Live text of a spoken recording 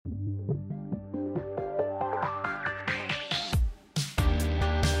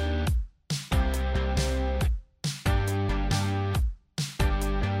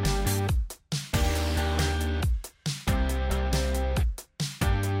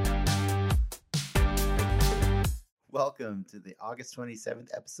Welcome to the August 27th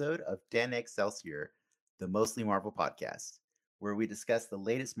episode of Dan Excelsior, the Mostly Marvel podcast, where we discuss the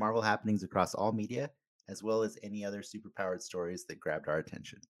latest Marvel happenings across all media, as well as any other superpowered stories that grabbed our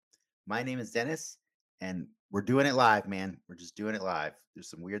attention. My name is Dennis, and we're doing it live, man. We're just doing it live. There's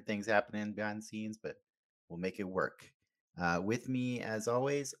some weird things happening behind the scenes, but we'll make it work. With me, as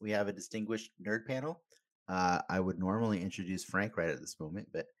always, we have a distinguished nerd panel. I would normally introduce Frank right at this moment,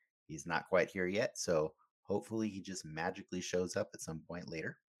 but he's not quite here yet. So hopefully he just magically shows up at some point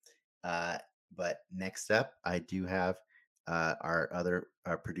later. But next up, I do have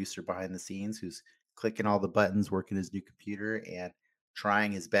our producer behind the scenes who's clicking all the buttons, working his new computer, and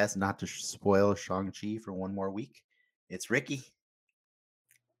trying his best not to spoil Shang-Chi for one more week. It's Ricky.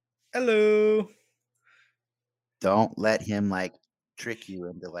 Hello. Don't let him trick you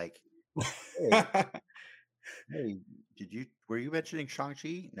into hey, were you mentioning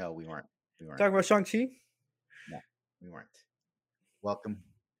Shang-Chi? No, we weren't. Talking about Shang-Chi? No, we weren't. Welcome.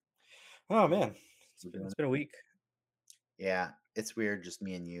 Oh man, it's been a week. Yeah, it's weird, just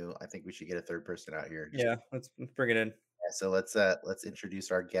me and you. I think we should get a third person out here. Yeah, let's bring it in. Yeah, so let's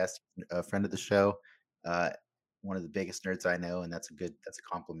introduce our guest, a friend of the show, one of the biggest nerds I know, and that's a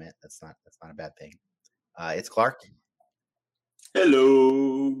compliment. That's not a bad thing. It's Clark.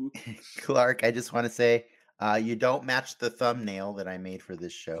 Hello. Clark, I just want to say you don't match the thumbnail that I made for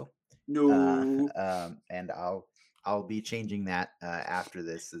this show. No. And I'll be changing that after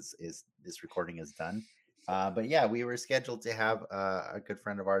this recording is done. But yeah, we were scheduled to have a good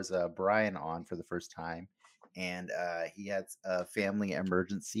friend of ours, Brian, on for the first time, and he had a family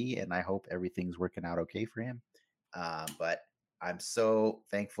emergency, and I hope everything's working out okay for him. But I'm so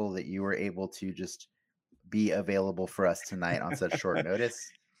thankful that you were able to just be available for us tonight on such short notice.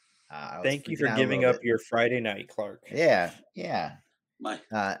 Thank you for giving up your Friday night, Clark. Yeah. My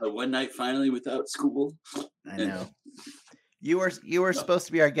one night finally without school. I know. You were supposed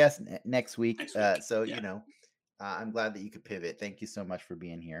to be our guest next week. So yeah. you know, I'm glad that you could pivot. Thank you so much for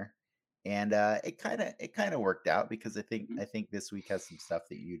being here. And it kind of worked out because I think this week has some stuff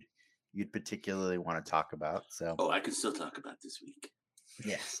that you'd particularly want to talk about. So I can still talk about this week.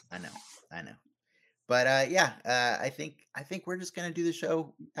 Yes, I know. But I think we're just gonna do the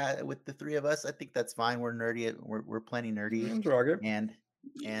show with the three of us. I think that's fine. We're nerdy. We're plenty nerdy,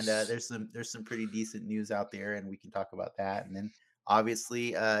 and there's some pretty decent news out there, and we can talk about that. And then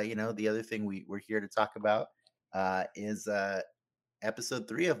obviously, the other thing we're here to talk about is episode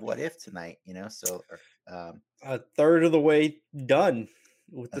 3 of What If tonight. So a third of the way done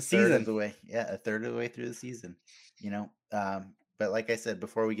with the season. A third of the way through the season. But like I said,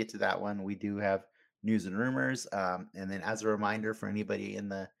 before we get to that one, we do have news and rumors. And then as a reminder for anybody in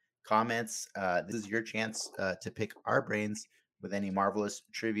the comments, this is your chance to pick our brains with any marvelous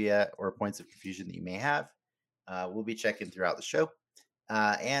trivia or points of confusion that you may have. We'll be checking throughout the show.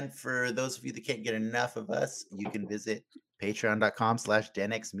 And for those of you that can't get enough of us, you can visit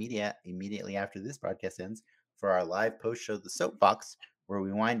patreon.com/DenXmedia immediately after this broadcast ends for our live post show, The Soapbox, where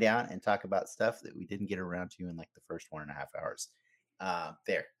we wind down and talk about stuff that we didn't get around to in the first 1.5 hours.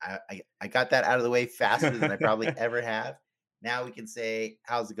 There, I got that out of the way faster than I probably ever have. Now we can say,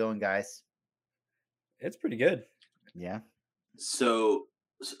 how's it going, guys? It's pretty good. Yeah. So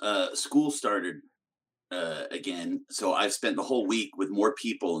school started again. So I've spent the whole week with more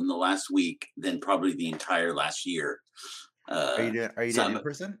people in the last week than probably the entire last year. Are you doing in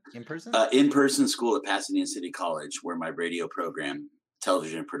person? In person? In-person school at Pasadena City College, where my radio program,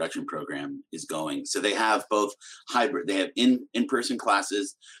 television production program, is going. So they have both hybrid. They have in-person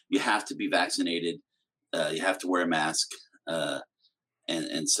classes. You have to be vaccinated. You have to wear a mask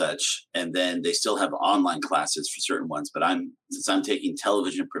and such. And then they still have online classes for certain ones. But since I'm taking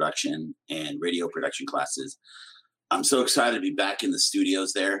television production and radio production classes, I'm so excited to be back in the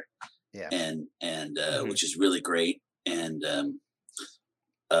studios there. Yeah. And which is really great. And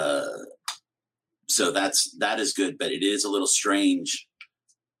so that is good, but it is a little strange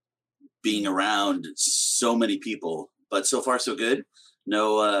being around so many people, but so far so good.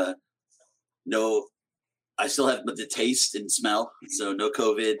 No, I still have the taste and smell, so no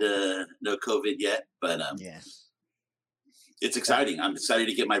COVID yet, but yeah, it's exciting. I'm excited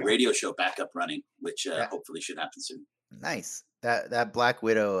to get my radio show back up running, which hopefully should happen soon. Nice. That Black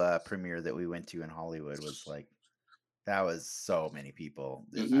Widow premiere that we went to in Hollywood was that was so many people.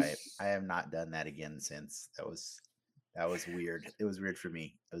 Mm-hmm. I have not done that again since. That was weird. It was weird for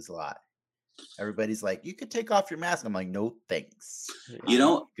me. It was a lot. Everybody's like, you could take off your mask. I'm like, no, thanks.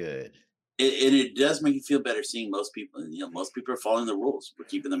 Good. It does make you feel better seeing most people. Most people are following the rules. We're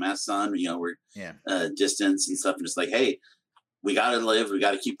keeping the masks on. We're distance and stuff. And it's like, hey, we got to live. We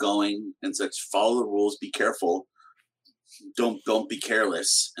got to keep going and such. Follow the rules. Be careful. don't be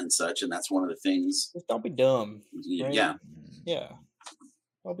careless and such, and that's one of the things. Just don't be dumb. Right? Yeah, Yeah.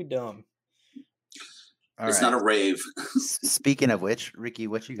 Don't be dumb. All it's right. not a rave. Speaking of which, Ricky,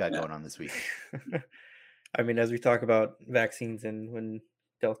 what you got going on this week? I mean, as we talk about vaccines and when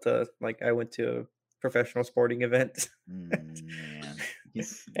Delta, like I went to a professional sporting event Man.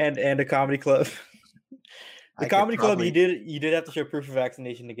 and a comedy club. I The could comedy club probably- you did have to show proof of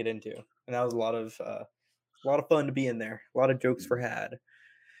vaccination to get into, and that was a lot of fun to be in there. A lot of jokes were had.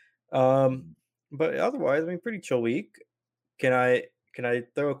 But otherwise, I mean, pretty chill week. Can I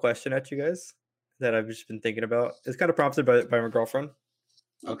throw a question at you guys that I've just been thinking about? It's kind of prompted by my girlfriend.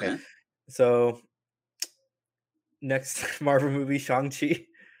 Okay. So next Marvel movie, Shang-Chi,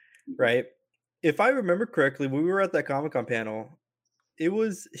 right? If I remember correctly, when we were at that Comic-Con panel, it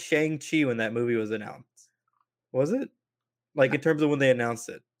was Shang-Chi when that movie was announced. Was it? Like in terms of when they announced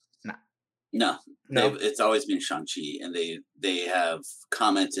it? No, No. it's always been Shang-Chi, and they have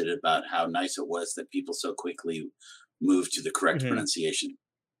commented about how nice it was that people so quickly moved to the correct Mhm. pronunciation.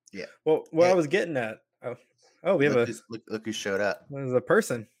 Well, what Hey. I was getting at. Oh, we have look who showed up. there's a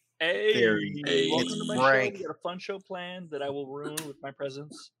person. Hey, Hey. welcome It's to my Frank. show. We got a fun show planned that I will ruin with my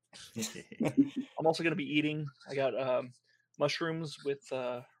presence. I'm also going to be eating. I got mushrooms with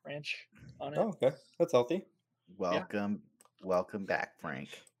ranch on it. Oh, okay, that's healthy. Welcome back, Frank.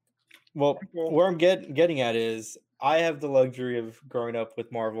 Well, Cool. where I'm getting at is I have the luxury of growing up with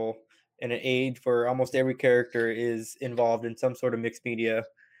Marvel in an age where almost every character is involved in some sort of mixed media,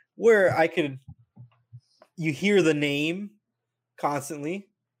 where you hear the name constantly.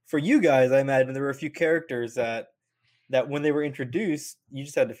 For you guys, I imagine there were a few characters that when they were introduced, you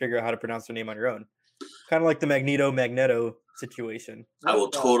just had to figure out how to pronounce their name on your own. Kind of like the Magneto situation. I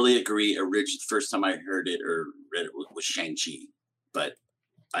will totally agree. First time I heard it or read it was Shang-Chi, but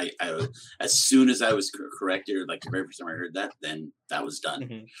I as soon as I was corrected, or like the very first time I heard that, then that was done.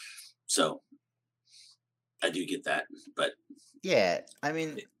 Mhm. So I do get that, but Yeah, I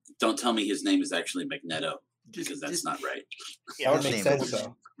mean, don't tell me his name is actually Magneto, because that's not right. That would his make name sense, is-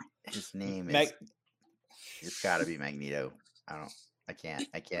 though. His name is. Mag- It's got to be Magneto. I can't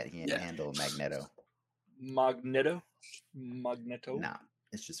Yeah. handle Magneto. Magneto. No,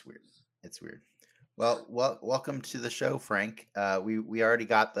 it's just weird. It's weird. Well, welcome to the show, Frank. We already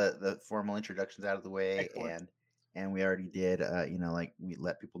got the formal introductions out of the way, Excellent. and we already did. Like we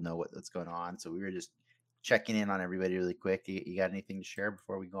let people know what's going on. So we were just checking in on everybody really quick. You got anything to share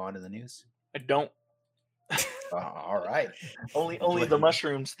before we go on to the news? I don't. All right. Only the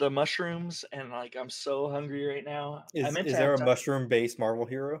mushrooms. The mushrooms, and like I'm so hungry right now. I Is meant to there have a mushroom-based Marvel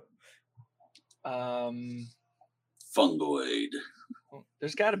hero? Fungoid.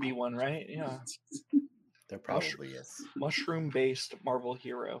 There's got to be one, right? Yeah, There probably is. mushroom-based Marvel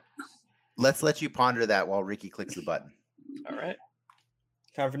hero. Let's let you ponder that while Ricky clicks the button. All right,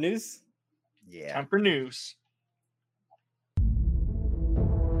 Time for news? Yeah. time for news.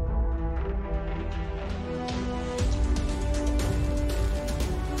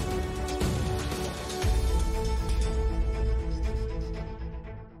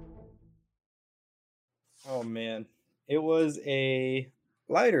 Oh man, it was a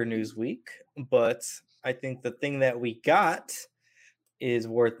lighter news week, but I think the thing that we got is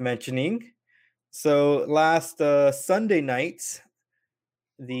worth mentioning. So last Sunday night,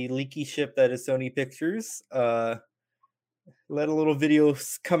 the leaky ship that is Sony Pictures let a little video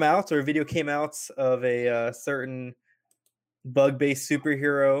come out, or a video came out of a certain bug-based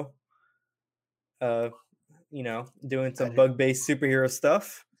superhero, doing some bug-based superhero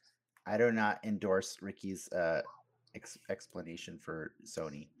stuff. I do not endorse Ricky's explanation for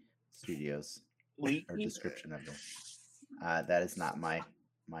Sony Studios or Leaky? description of them. That is not my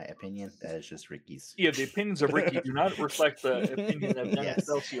opinion. That is just Ricky's. Yeah, the opinions of Ricky do not reflect the opinion of Yes.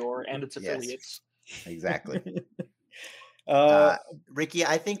 Excelsior and its Yes. affiliates. Exactly. Uh, Ricky,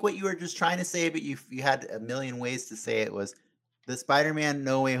 I think what you were just trying to say, but you had a million ways to say it, was the Spider-Man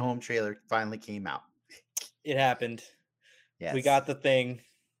No Way Home trailer finally came out. it happened. Yes. We got the thing.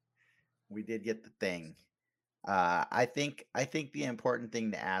 We did get the thing. I think the important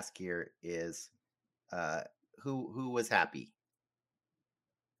thing to ask here is who was happy?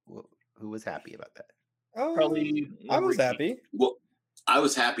 Who was happy about that? Probably I was Ricky. happy. Well, I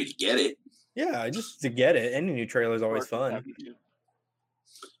was happy to get it. Yeah, just to get it. Any new trailer is always Mark was fun. happy too.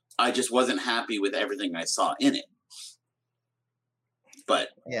 I just wasn't happy with everything I saw in it. But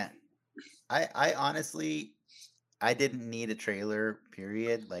Yeah. I honestly, I didn't need a trailer,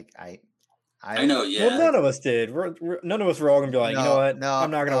 period. Like I I know, yeah. Well, none of us did. None of us were all gonna be like, you know what? No, I'm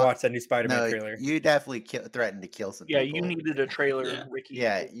not gonna no, watch that new Spider-Man No, trailer. you definitely threatened to kill some Yeah, people. you needed a trailer, Yeah. Ricky.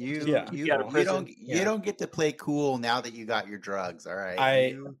 Yeah, to you Yeah. you get out of you prison. don't get to play cool now that you got your drugs. All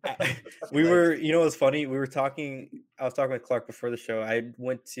right. We like- were, you know, what's funny? I was talking with Clark before the show. I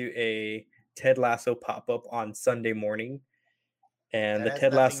went to a Ted Lasso pop-up on Sunday morning, and that the has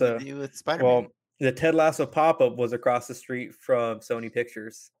Ted nothing Lasso, to do with Spider-Man. well, the Ted Lasso pop-up was across the street from Sony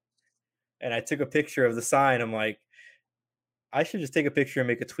Pictures, and I took a picture of the sign. I'm like, I should just take a picture and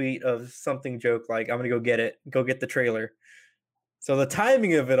make a tweet of something joke like, I'm gonna go get the trailer. So the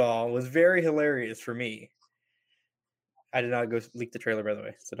timing of it all was very hilarious for me. I did not go leak the trailer, by the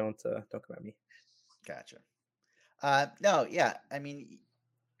way, so don't come at me. Gotcha. No, yeah. I mean,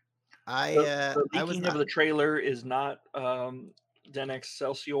 The I was leaking not. of the trailer is not Den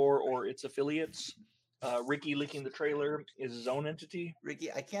Excelsior or its affiliates. Ricky leaking the trailer is his own entity.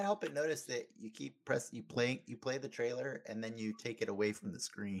 Ricky, I can't help but notice that you keep you play the trailer and then you take it away from the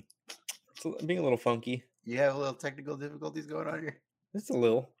screen. It's being a little funky. You have a little technical difficulties going on here. Just a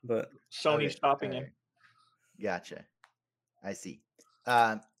little, but Sony Okay, stopping all him. right. Gotcha. I see.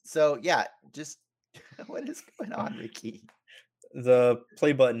 So yeah, just what is going on, Ricky? the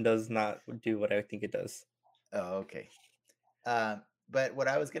play button does not do what I think it does. Oh, okay. But what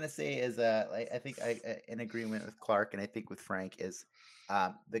I was gonna say is, I think I in agreement with Clark, and I think with Frank is,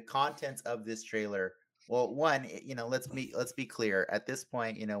 the contents of this trailer. Well, one, you know, let's be clear. At this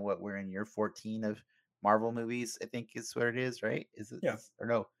point, you know what, we're in year 14 of Marvel movies. I think is what it is, right? Is it? Yeah. Or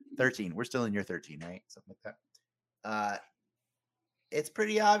no, 13. We're still in year 13, right? Something like that. It's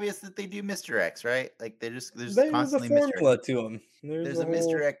pretty obvious that they do Mr. X, right? Like there's There's a constantly Mr. X. formula to them. There's a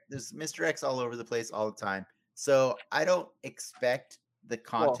Mr. X. There's Mr. X all over the place all the time. So I don't expect the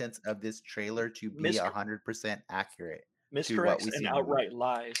contents of this trailer to be Mr. 100% accurate. Mr. what X we see and in the movie. outright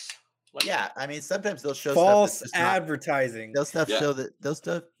lies. Like, Yeah, I mean sometimes they'll show false stuff that's just not, advertising. they'll stuff Yeah. show that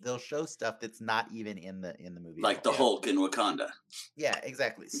they'll show stuff that's not even in the movie. at Like the all. Hulk in Wakanda. Yeah,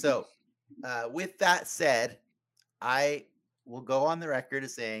 exactly. So, with that said, I will go on the record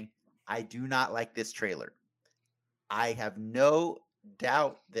as saying I do not like this trailer. I have no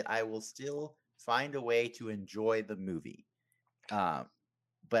doubt that I will still find a way to enjoy the movie.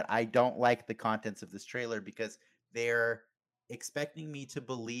 But I don't like the contents of this trailer because they're expecting me to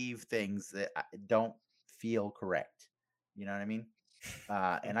believe things that don't feel correct. You know what I mean?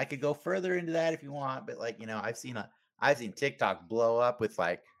 And I could go further into that if you want, but like, you know, I've seen TikTok blow up with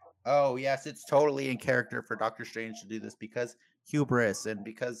like, oh yes, it's totally in character for Doctor Strange to do this because hubris and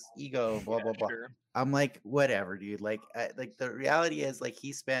because ego, blah blah blah. sure. I'm like, whatever, dude. Like the reality is, like,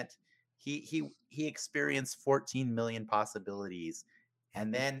 he experienced 14 million possibilities,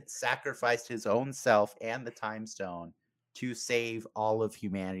 and then sacrificed his own self and the Time Stone to save all of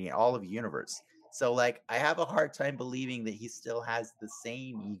humanity, all of the universe. So, like, I have a hard time believing that he still has the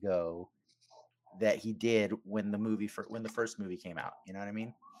same ego that he did when the first movie came out. You know what I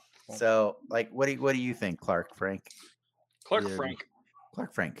mean? So, like, what do you think, Clark Frank? Clark Yeah. Frank.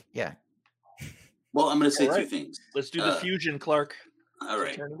 Clark Frank, yeah. Well, I'm going to say All two right. things. Let's do the fusion, Clark. All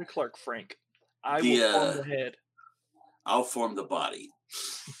right. Turn into Clark Frank. I The, will form the head. I'll form the body.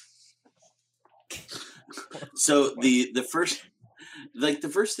 So the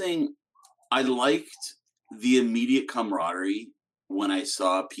first thing, I liked the immediate camaraderie when I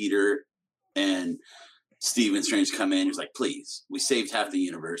saw Peter and Stephen Strange come in. He was like, "Please, we saved half the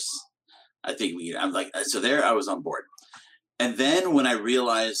universe. I think I'm like, so there, I was on board." And then when I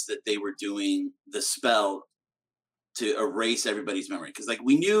realized that they were doing the spell to erase everybody's memory, because like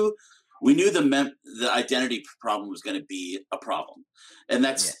we knew the identity problem was going to be a problem, and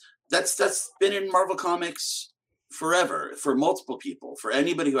that's been in Marvel Comics forever for multiple people, for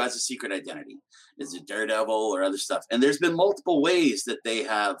anybody who has a secret identity, is it Daredevil or other stuff. And there's been multiple ways that they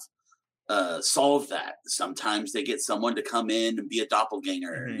have solved that. Sometimes they get someone to come in and be a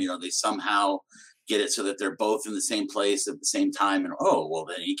doppelganger. Mhm. You know, they somehow get it so that they're both in the same place at the same time. And oh, well,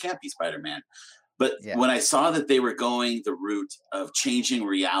 then he can't be Spider-Man. But Yeah. when I saw that they were going the route of changing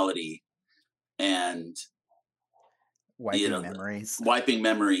reality and Wiping memories. wiping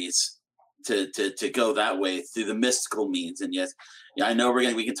memories to go that way through the mystical means. And yes, yeah, I know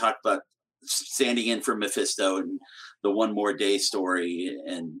we can talk about standing in for Mephisto and the One More Day story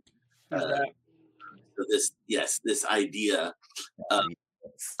and this idea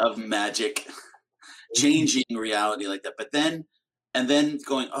of magic changing reality like that. But then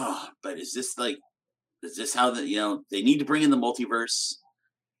going, oh, but is this how they need to bring in the multiverse?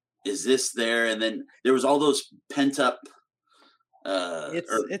 Is this there? And then there was all those pent up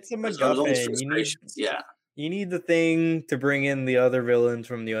It's a there's all those MacGuffin. frustrations. Yeah. You need the Thing to bring in the other villains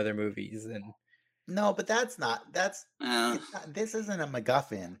from the other movies, and No, but that's not. That's Uh, it's not, this isn't a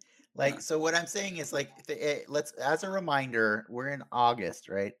MacGuffin. Like, so what I'm saying is like, let's as a reminder, we're in August,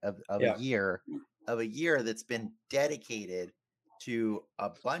 right? Of Yeah. a year that's been dedicated to a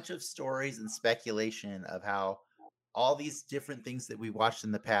bunch of stories and speculation of how all these different things that we watched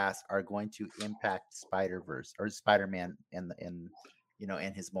in the past are going to impact Spider-Verse or Spider-Man and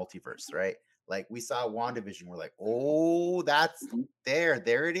his multiverse, right? Like we saw WandaVision, we're like, oh, that's Mhm. there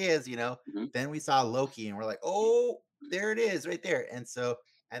it is, Mhm. Then we saw Loki and we're like, oh, there it is right there.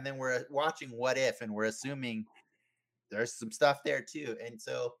 And then we're watching What If and we're assuming there's some stuff there too. And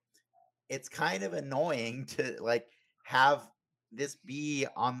so it's kind of annoying to like have this be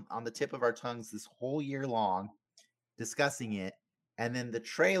on the tip of our tongues this whole year long discussing it, and then the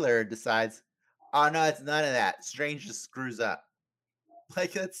trailer decides, oh no, it's none of that. Strange just screws up.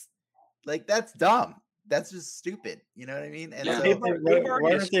 That's dumb. That's just stupid. You know what I mean? And Yeah. so They've already why aren't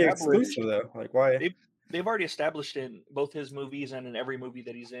they established. exclusive though? Like why? They've already established in both his movies and in every movie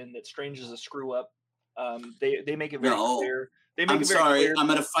that he's in that Strange is a screw up. They make it very No, clear. They make I'm it very sorry. clear. I'm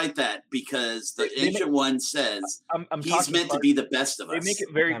going to fight that because the They make- ancient one says I'm he's talking meant to Clark. be the best of They us. make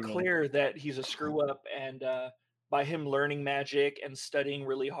it very I mean- clear that he's a screw up, and by him learning magic and studying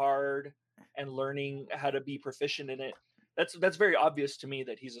really hard and learning how to be proficient in it, that's very obvious to me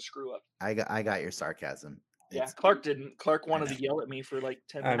that he's a screw up. I got your sarcasm. Yeah, It's- Clark didn't. Clark wanted know. to yell at me for like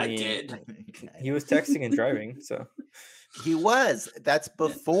 10 I minutes. mean, he was texting and driving, so he was. That's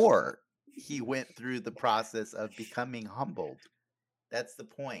before he went through the process of becoming humbled. That's the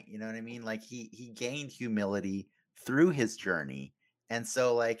point. You know what I mean? Like he gained humility through his journey. And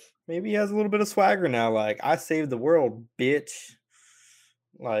so like maybe he has a little bit of swagger now. Like I saved the world, bitch.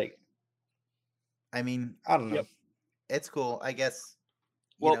 Like I mean, I don't know. Yep. it's cool. I guess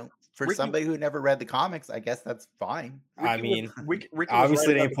Well, for Ricky- somebody who never read the comics, I guess that's fine. I Ricky mean, Ricky was obviously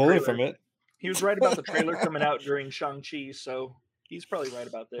right they about ain't the pulling trailer. from it. He was right about the trailer coming out during Shang-Chi, so he's probably right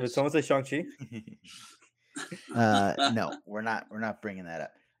about Did this. someone say Shang-Chi? No, we're not bringing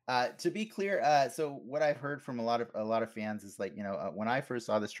that up. To be clear, so what I've heard from a lot of fans is like, when I first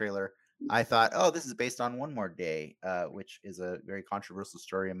saw this trailer, I thought, oh, this is based on One More Day, which is a very controversial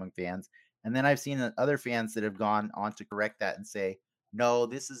story among fans. And then I've seen other fans that have gone on to correct that and say, no,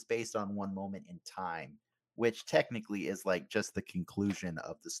 this is based on One Moment in Time, which technically is like just the conclusion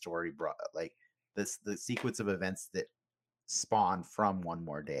of the story, like the sequence of events that spawn from One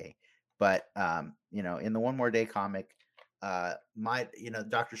More Day. But in the One More Day comic,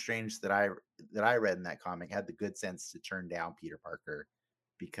 Doctor Strange that I read in that comic had the good sense to turn down Peter Parker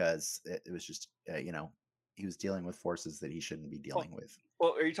because it was just he was dealing with forces that he shouldn't be dealing with.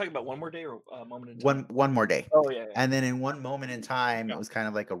 Well, are you talking about One More Day or Moment in Time? One More Day. Oh yeah. And then in One Moment in Time, Yeah. it was kind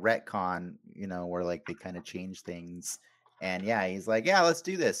of like a retcon, where like they kind of changed things. And yeah, he's like, yeah, let's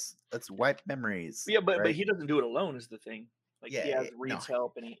do this. Let's wipe memories. Yeah, but right? he doesn't do it alone. Is the thing. Like he Yeah, has no. Reed's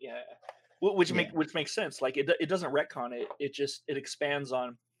help, and which makes sense. Like it doesn't retcon it. It expands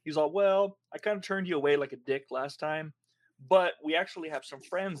on. He's all, well, I kind of turned you away like a dick last time, but we actually have some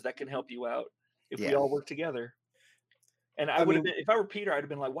friends that can help you out if we Yeah. all work together. And I would have been, if I were Peter, I'd have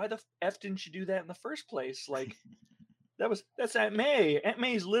been like, why the f didn't you do that in the first place? Like that's Aunt May. Aunt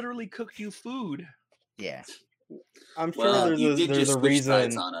May's literally cooked you food. Yeah. I'm sure Well, you did there's just a switch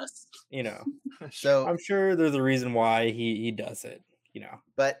sides reason, on us. So I'm sure there's a reason why he does it,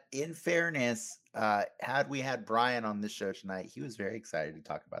 But in fairness, had we had Brian on this show tonight, he was very excited to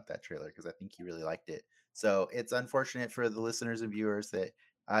talk about that trailer because I think he really liked it. So it's unfortunate for the listeners and viewers that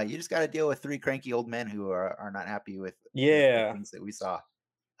you just got to deal with three cranky old men who are not happy with the Yeah. things that we saw.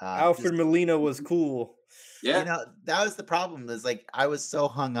 Alfred Molina was cool. Yeah. That was the problem. Is like I was so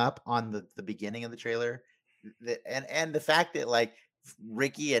hung up on the beginning of the trailer, and the fact that like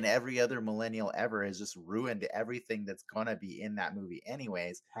Ricky and every other millennial ever has just ruined everything that's gonna be in that movie,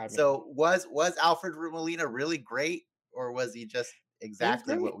 anyways. I mean, So was Alfred Molina really great, or was he just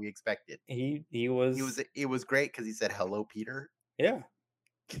exactly great. what we expected? he was It was great because he said hello, Peter. yeah.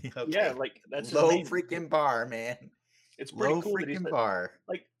 Yeah, Okay. like that's his low name. freaking bar, man. It's pretty Low cool that he freaking said, bar.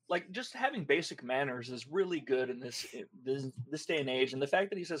 like just having basic manners is really good in this day and age. And the fact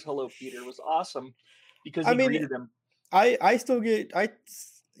that he says hello, Peter, was awesome because he greeted him. I still get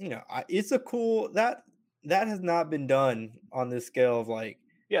it's a cool that has not been done on this scale of like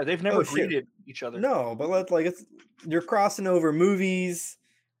Yeah, they've never shit. greeted each other. no, but you're crossing over movies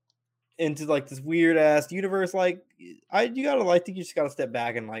into like this weird ass universe. Like I think you just gotta step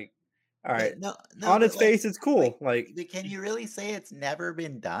back and like, all right, No, on but, its face it's cool. Like, can you really say it's never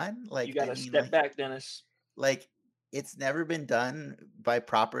been done? Like, you got to I mean, step back, Dennis. Like, it's never been done by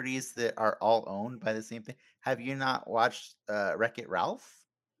properties that are all owned by the same thing. Have you not watched Wreck-It Ralph?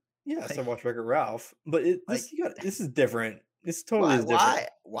 Yes, I Like, watched Wreck-It Ralph, but this is different. This totally is different.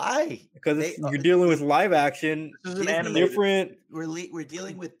 Why? Because you're dealing with live action, This is an Disney- animated. different we're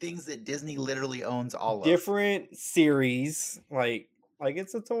dealing with things that Disney literally owns all of. different series. Like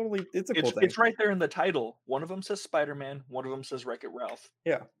it's a cool thing. It's right there in the title. One of them says Spider-Man. One of them says Wreck-It Ralph.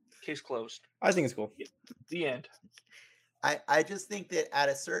 Yeah. Case closed. I think it's cool. The end. I just think that at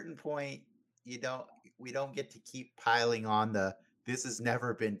a certain point, we don't get to keep piling on this has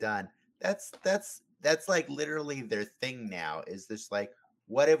never been done. That's like literally their thing now. Is this like,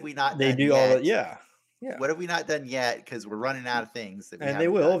 what have we not They done do yet? all that. Yeah. What have we not done yet? Because we're running out of things that we And they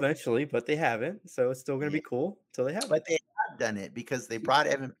haven't will done. eventually, but they haven't. So it's still going to be cool till they have But it. they have done it because they brought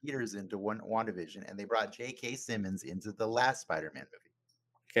Evan Peters into WandaVision and they brought J.K. Simmons into the last Spider-Man movie.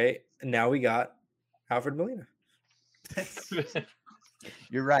 Okay. And now we got Alfred Molina.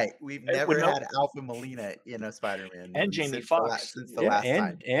 You're right. We've Well, never no- had Alpha Molina in a Spider-Man And movie Jamie since the la- Foxx. since the last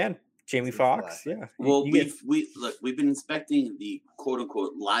time. And Jamie Since the Foxx. last Yeah. Well, You get- we've been inspecting the quote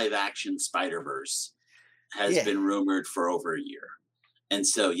unquote live action Spider-Verse has Yeah. been rumored for over a year. And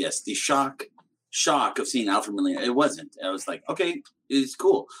so yes, the shock of seeing Alfred Molina, it wasn't. I was like, okay, it's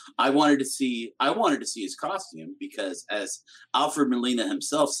cool. I wanted to see his costume because as Alfred Molina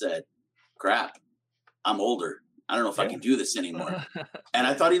himself said, crap, I'm older. I don't know if I Yeah. can do this anymore. And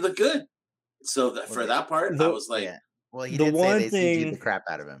I thought he looked good. So for that part, I was like, Yeah. Well, he the did one say they CG'd the thing- crap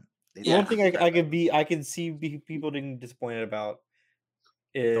out of him. They Yeah. One CG'd thing the crap out of him. I can see people being disappointed about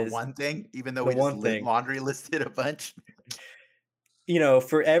The is one thing, even though the we just one thing. laundry listed a bunch.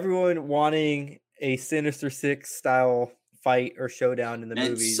 For everyone wanting a Sinister Six style fight or showdown in the and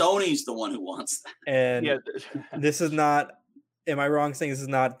movies, Sony's the one who wants that. and Yeah. this is not. Am I wrong saying this is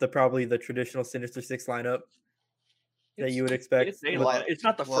not probably the traditional Sinister Six lineup that you would expect? It's a with- lineup. It's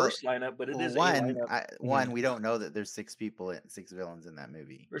not the well- first lineup, but it Well, is a lineup. one, we don't know that there's six villains in that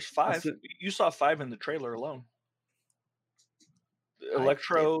movie. There's 5. it. You saw 5 in the trailer alone. did.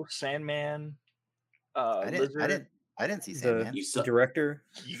 Electro, Sandman, Lizard. I didn't see the Sandman. You saw, director.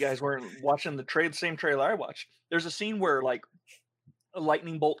 You guys weren't watching the same trailer I watched. There's a scene where like a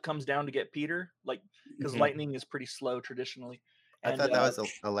lightning bolt comes down to get Peter, like because Mhm. lightning is pretty slow traditionally. I And, thought that was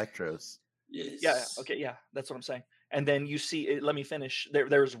Electros. yes. Yeah. Okay. Yeah, that's what I'm saying. And then you see. Let me finish.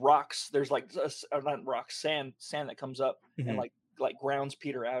 There's rocks. There's like not rocks, sand that comes up Mhm. and like grounds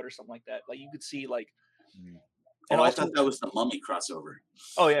Peter out or something like that. Like you could see like. Mm. And Oh, I also, thought that was the Mummy crossover.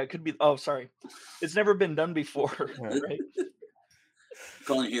 oh yeah, it could be. Oh, sorry, it's never been done before, Yeah. right?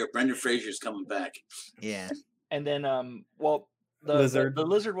 Calling here, Brendan Fraser's coming back. Yeah. And then, well, Lizard. the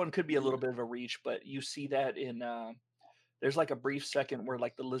lizard one could be a little bit of a reach, but you see that in there's like a brief second where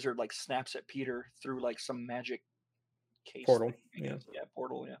like the lizard like snaps at Peter through like some magic case Portal, thing, I yeah. guess. Yeah,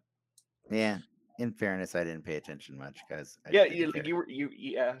 portal, yeah. Yeah. In fairness, I didn't pay attention much because Yeah, you like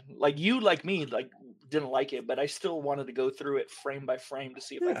me like didn't like it, but I still wanted to go through it frame by frame to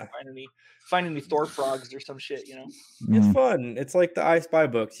see if I Yeah. could find any Thor frogs or some shit, you know. It's fun. It's like the I Spy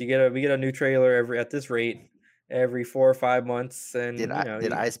books. We get a new trailer every 4 or 5 months, and Did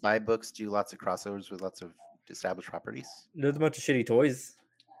I Spy Books do lots of crossovers with lots of established properties? There's a bunch of shitty toys.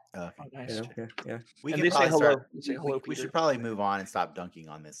 Oh, nice. Yeah. We And can they say probably hello. start. They say hello, We Peter. should probably move on and stop dunking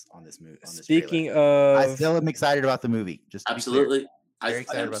on this movie. Speaking I of, still am excited about the movie. Just to be clear. Absolutely. Very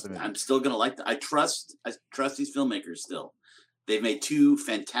excited about the movie. I'm still gonna like that. I trust these filmmakers still. They've made 2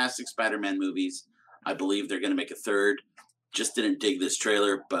 fantastic Spider-Man movies. I believe they're gonna make a third. Just didn't dig this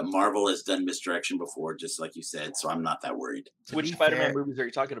trailer, but Marvel has done misdirection before, just like you said, so I'm not that worried. To Which be Spider-Man fair- movies are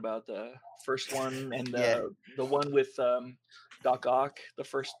you talking about? The first one and Yeah. the one with Doc Ock, the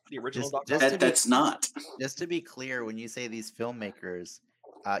original Just- Doc just Ock. to be- That's not. Just to be clear, when you say these filmmakers,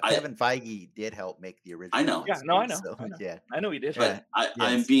 I- Kevin Feige did help make the original. I know. ones, Yeah, no, I too, know, so, I know. Yeah, I know he did. But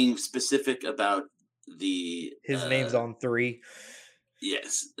I'm yes. being specific about the his name's on 3.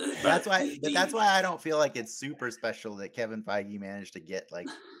 Yes. that's why. But that's why I don't feel like it's super special that Kevin Feige managed to get like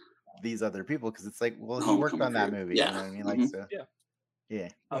these other people because it's like, well, he worked on that Homecoming movie. crew. You know what I mean? Like, Mhm. so, Yeah. yeah.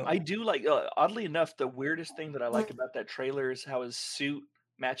 I do like. Oddly enough, the weirdest thing that I like about that trailer is how his suit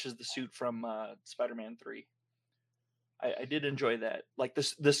matches the suit from Spider-Man 3. I did enjoy that. Like the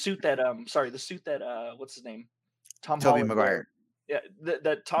suit that the suit that what's his name? Tobey Holland Maguire. wears. Yeah,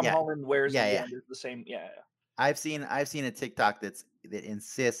 that Tom Yeah. Holland wears. Yeah, in the yeah. end is the same. Yeah. I've seen a TikTok that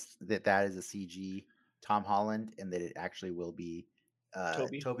insists that is a CG Tom Holland and that it actually will be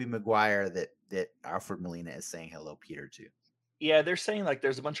Tobey Maguire that Alfred Molina is saying hello Peter to. Yeah, they're saying like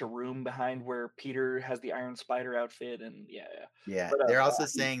there's a bunch of room behind where Peter has the Iron Spider outfit, and yeah. Yeah, But, they're also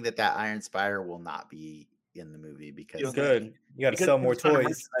saying that Iron Spider will not be in the movie You because don't Good. You got to because sell more it's kind of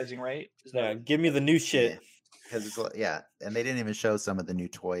toys. merchandising, right? Is Yeah, that give me the new shit. because it's and they didn't even show some of the new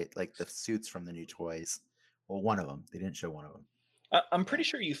toy, like the suits from the new toys. Well, one of them. They didn't show one of them. I'm pretty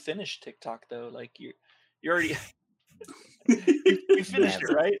sure you finished TikTok though. Like you already you finished it,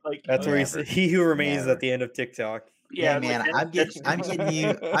 Never. right? Like That's where Never. he who remains Never. at the end of TikTok. yeah, Hey man, like, I'm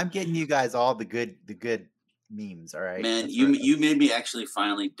that's- getting you guys all the good memes. All right, Man, That's you right. you made me actually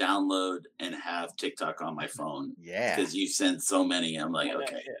finally download and have TikTok on my phone Yeah, because you send so many. I'm like, I know,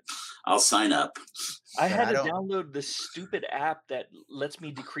 okay, yeah. I'll sign up. I But had I to don't- download this stupid app that lets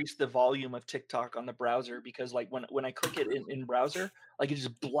me decrease the volume of TikTok on the browser because like when I click it in browser, like it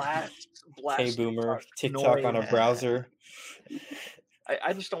just blasts K Boomer, TikTok TikTok on a noise. browser.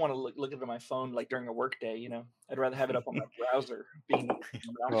 I just don't want to look at my phone like during a work day, you know. I'd rather have it up on my browser being Well,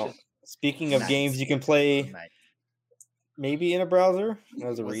 obnoxious. speaking of Nice. games you can play Nice. maybe in a browser, that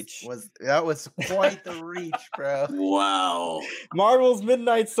was a Was- reach. that was quite the reach, bro. Wow. Marvel's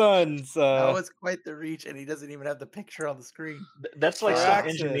Midnight Suns. That was quite the reach, and he doesn't even have the picture on the screen. That's like For some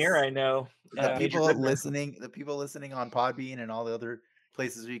access. engineer I know. The Yeah. people Major Redneck. listening on Podbean and all the other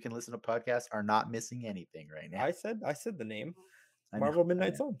places where you can listen to podcasts are not missing anything right now. I said the name. I know, Marvel I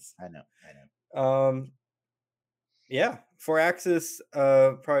Midnight know, Suns. I know. Yeah, for Axis,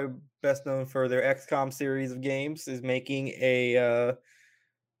 probably best known for their XCOM series of games, is making a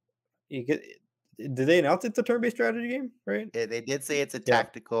did they announce it's a turn-based strategy game, right? They did say it's a Yeah.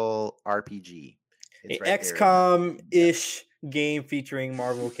 tactical RPG. It's A right there in the- XCOM-ish game featuring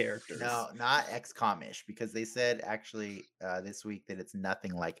Marvel characters. No, not XCOM-ish, because they said actually this week that it's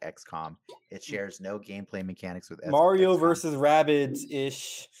nothing like XCOM. It shares no gameplay mechanics with Mario XCOM, versus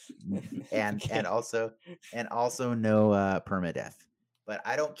Rabbids-ish. and also no permadeath. But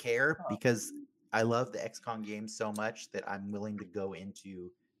I don't care because I love the XCOM games so much that I'm willing to go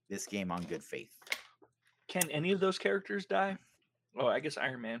into this game on good faith. Can any of those characters die? Oh, I guess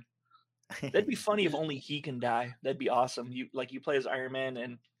Iron Man. That'd be funny if only he can die. That'd be awesome. You play as Iron Man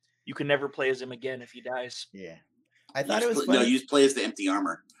and you can never play as him again if he dies. Yeah, I thought it was funny. No, you play as the empty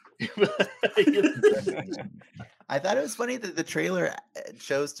armor. I thought it was funny that the trailer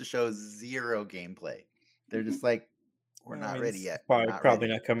chose to show zero gameplay. They're just like, we're not ready yet. We're Probably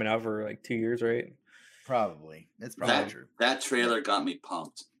ready." not coming out for like 2 years, right? Probably. It's probably true. That trailer got me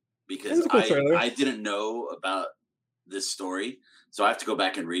pumped It because was a cool trailer. I didn't know about this story, so I have to go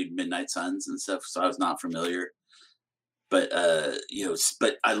back and read Midnight Suns and stuff. So I was not familiar, but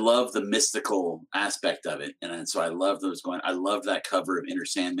but I love the mystical aspect of it, and so I love those going. I love that cover of Inner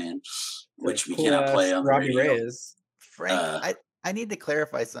Sandman, which we cannot play on the Robbie radio. Reyes. Frank, I need to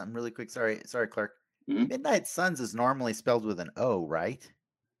clarify something really quick. Sorry, Clark. Mhm. Midnight Suns is normally spelled with an O, right?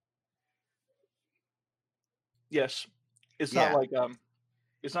 Yes. It's Yeah. not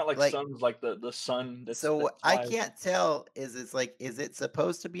like Like- sun's like the sun that's So that I flies. can't tell. Is it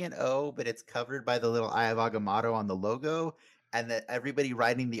supposed to be an O, but it's covered by the little Eye of Agamotto on the logo, and that everybody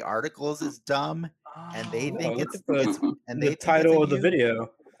writing the articles is dumb, and they Oh, think No, it's look at and the they think it's title a of the U?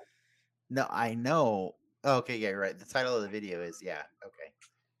 video. No, I know. Oh, okay, yeah, right. The title of the video is okay.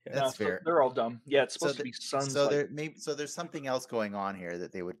 Yeah. That's so fair. they're all dumb. Yeah, it's So supposed to be suns. So like, there's something else going on here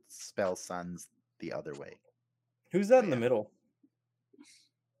that they would spell suns the other way. Who's that in the Yeah. middle?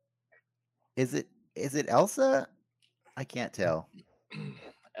 Is it Elsa? I can't tell.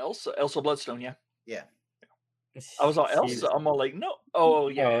 Elsa Bloodstone. Yeah, Yeah. I was all She's- Elsa. I'm all like, no. Oh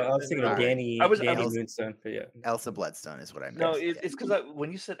yeah. I was thinking of Alright. Danny. I was- Danny was- Moonstone, but yeah. Elsa Bloodstone is what I meant. No, Yeah. it's because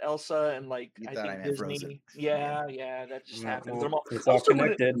when you said Elsa and like You I thought think I meant Disney. Frozen. Yeah, that just happens. I'm all, It's I all was still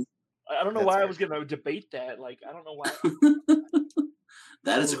gonna- connected. I don't know That's why I fair. was going to debate that. Like, I don't know why.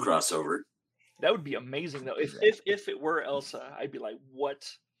 That is a crossover. That would be amazing though. If Yeah. if it were Elsa, I'd be like, what?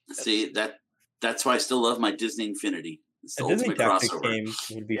 See that's why I still love my Disney Infinity. It's the A Disney ultimate Tactics crossover. game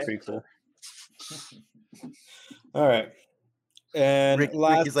would be Yeah. pretty cool. All right. And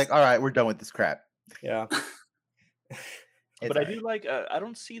Ricky's like, all right, we're done with this crap. yeah. It's But I all do right. like. I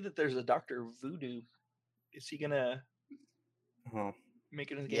don't see that there's a Doctor Voodoo. Is he gonna Oh,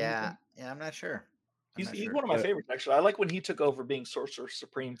 make it in the game? you Yeah, think? yeah, I'm not sure. I'm He's not he's sure. one of my Yeah. favorites actually. I like when he took over being Sorcerer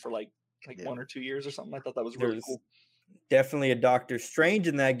Supreme for like Yeah. 1 or 2 years or something. I thought that was really there's cool. definitely a Doctor Strange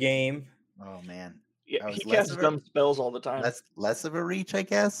in that game. Oh man, Yeah, I was he less casts of a- dumb spells all the time. less of a reach, I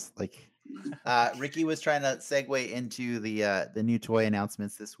guess. Like, Ricky was trying to segue into the new toy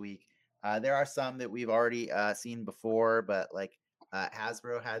announcements this week. There are some that we've already seen before, but like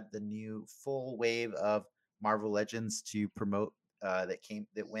Hasbro had the new full wave of Marvel Legends to promote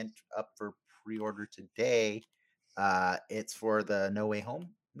that went up for pre-order today. It's for the No Way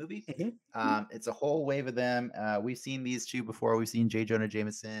Home movie. Mhm. It's a whole wave of them. We've seen these two before. We've seen J. Jonah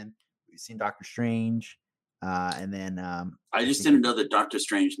Jameson. We've seen Doctor Strange. And then I just didn't know that Doctor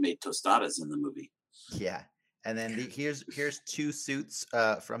Strange made tostadas in the movie. yeah. And then here's 2 suits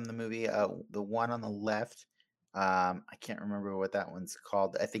from the movie. The one on the left, I can't remember what that one's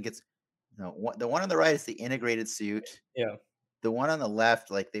called. I think it's the one on the right is the integrated suit. Yeah. The one on the left,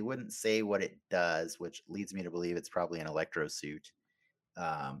 like they wouldn't say what it does, which leads me to believe it's probably an electro suit,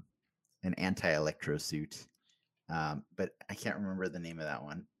 an anti-electro suit. But I can't remember the name of that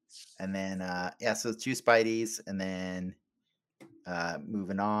one. And then so 2 Spideys, and then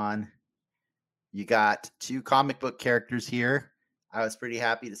moving on. You got 2 comic book characters here. I was pretty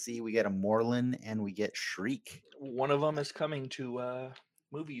happy to see we get a Morlun and we get Shriek. One of them is coming to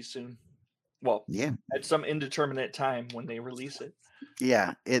movies soon. Well, Yeah. at some indeterminate time when they release it.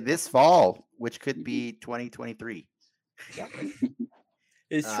 Yeah. This fall, which could be 2023. Yeah.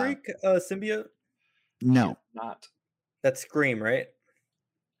 Is Shriek a symbiote? No. Not. That's Scream, right?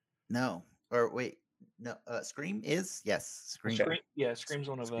 No. Or wait. No. Scream is? Yes. Scream. Scream's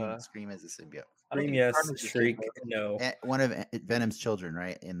one of Scream is a symbiote. Scream, yes. Shriek, no. One of Venom's children,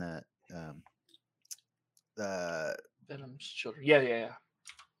 right? In the Venom's children. Yeah.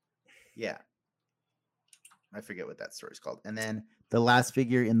 Yeah. I forget what that story's called. And then the last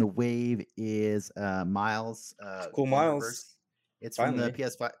figure in the wave is Miles. Cool, Miles. It's from the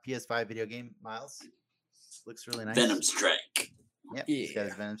PS5 video game, Miles. Looks really nice. Venom Strike. Yep, he's got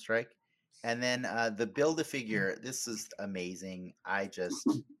his Venom Strike. And then the Build-A-Figure. This is amazing.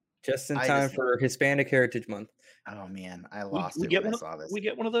 Just in time for Hispanic Heritage Month. Oh man, I lost we it get when one, I saw this. We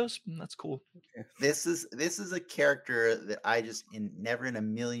get one of those. That's cool. This is a character that I just never in a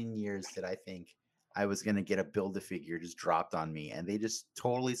million years did I think I was gonna get a Build-A-Figure just dropped on me, and they just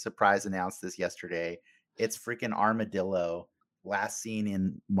totally surprise announced this yesterday. It's freaking Armadillo, last seen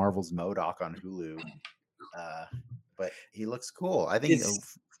in Marvel's MODOK on Hulu. But he looks cool. I think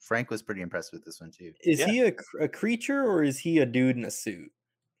Frank was pretty impressed with this one too. Is he a creature or is he a dude in a suit?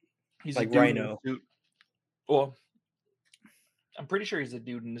 He's like a dude Rhino. in a suit. Well, I'm pretty sure he's a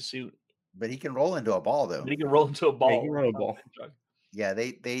dude in a suit. But he can roll into a ball though. But he can roll into a ball. Yeah, he can roll a ball. Yeah,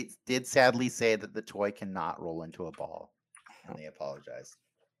 they did sadly say that the toy cannot roll into a ball, and they apologized.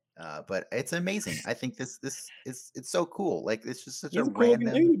 But it's amazing. I think this is it's so cool. Like it's just such a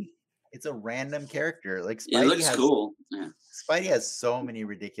random dude. It's a random character. Like Spidey it looks cool. Yeah. Spidey has so many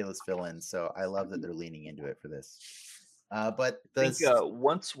ridiculous villains, so I love that they're leaning into it for this. But I think,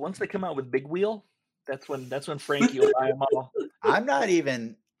 once they come out with Big Wheel, that's when Frankie will buy them all. I'm not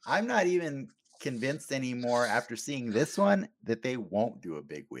even convinced anymore after seeing this one that they won't do a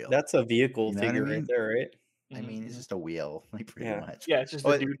Big Wheel. That's a vehicle figure right there, right? I mean, it's just a wheel, like pretty much. Yeah, it's just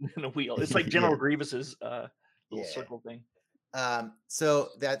a dude in a wheel. It's like General Grievous's little circle thing. So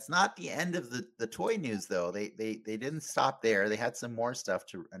that's not the end of the toy news, though. They didn't stop there. They had some more stuff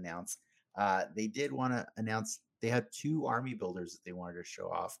to announce. They did want to announce they had 2 army builders that they wanted to show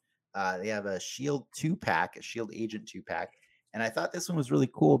off. They have a Shield 2-pack, a Shield Agent 2-pack, and I thought this one was really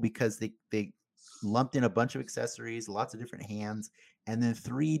cool because they lumped in a bunch of accessories, lots of different hands, and then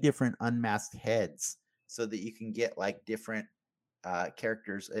 3 different unmasked heads, so that you can get like different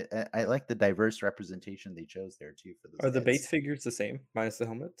characters. I like the diverse representation they chose there too. For those Are the base figures the same minus the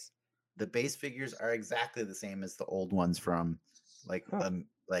helmets? The base figures are exactly the same as the old ones from like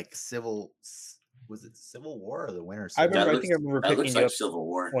Civil. Was it Civil War or the Winter? I think I remember picking up Civil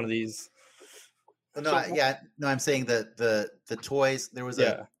War. One of these. No, I'm saying the toys. There was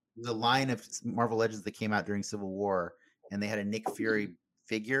a line of Marvel Legends that came out during Civil War, and they had a Nick Fury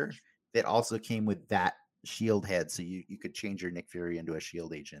figure that also came with that shield head, so you could change your Nick Fury into a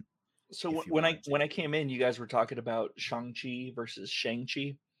shield agent. So when I came in, you guys were talking about Shang-Chi versus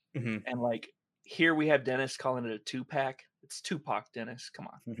Shang-Chi, and like here we have Dennis calling it a 2-pack. It's Tupac, Dennis. Come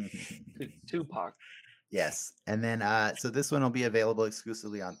on, Tupac. Yes, and then so this one will be available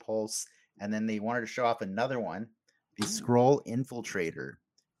exclusively on Pulse, and then they wanted to show off another one, the Skrull Infiltrator,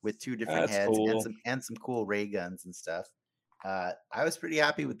 with 2 different heads and some cool ray guns and stuff. I was pretty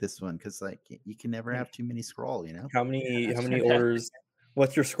happy with this one because like you can never have too many Skrull, you know. How many orders?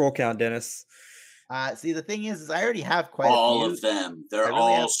 What's your Skrull count, Dennis? See, the thing is I already have quite all a few. of them. They're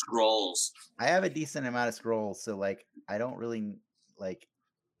all Skrulls. I have a decent amount of Skrulls, so like I don't really like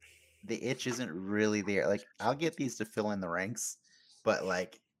the itch isn't really there. Like I'll get these to fill in the ranks, but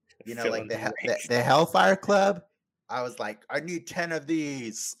like you know, like the Hellfire Club, I was like, I need 10 of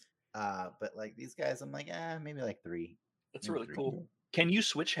these. But like these guys, I'm like, maybe like 3. That's really cool. Can you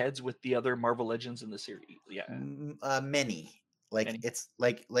switch heads with the other Marvel Legends in the series? Yeah, many. Like it's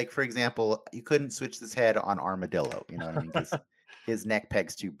like for example, you couldn't switch this head on Armadillo. You know what I mean? Because his neck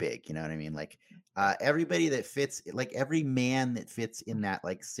peg's too big. You know what I mean? Like everybody that fits, like every man that fits in that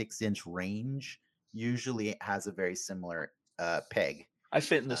like 6-inch range usually has a very similar peg. I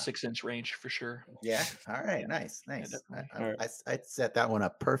fit in the 6-inch range for sure. Yeah. All right. Yeah. nice. definitely. I'd set that one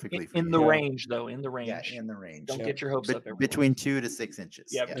up perfectly for In you. the Yeah. range, though, in the range. Yeah, in the range. Don't Yeah. get your hopes up. Everyone. Between 2 to 6 inches.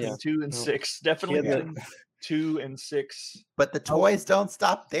 Yeah, yes. between Yeah. 2 and No. 6. Definitely Yeah, between 2 and 6. But the toys don't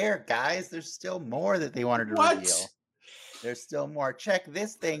stop there, guys. There's still more that they wanted to What? reveal. There's still more. Check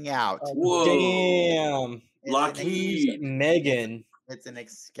this thing out. Whoa. Damn. It's Lockheed. Megan. It's an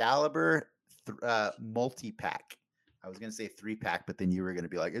Excalibur multi-pack. I was gonna say 3-pack, but then you were gonna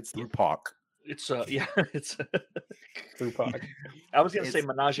be like, it's 3-pack. It's yeah, it's. Tupac. I was gonna say It's-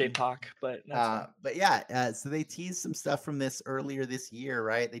 Menage a Pac, but that's fine. But yeah, so they teased some stuff from this earlier this year,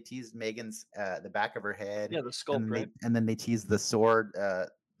 right? They teased Megan's the back of her head, Yeah, the sculpt, right? and then they teased the sword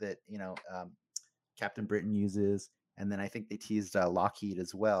that Captain Britain uses, and then I think they teased Lockheed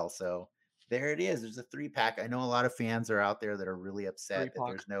as well. So there it is. There's a 3-pack. I know a lot of fans are out there that are really upset that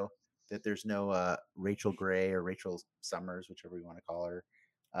 3-pack. there's no Rachel Gray or Rachel Summers, whichever you want to call her,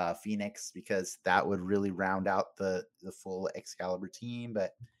 Phoenix, because that would really round out the full Excalibur team.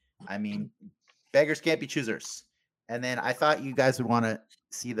 But I mean, beggars can't be choosers. And then I thought you guys would want to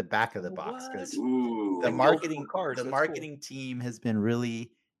see the back of the box because Ooh. the Like marketing cards, the that's marketing team has been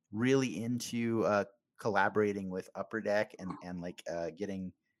really into collaborating with Upper Deck and like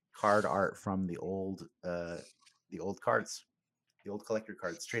getting card art from the old cards, the old collector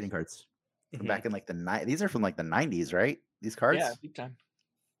cards, trading cards from Mhm. back in like these are from like the 90s, right? These cards? Yeah, big time.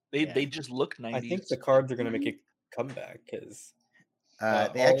 Yeah. They just look 90s. I think the cards are going to make a comeback because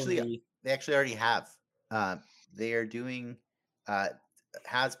They actually already have. They are doing.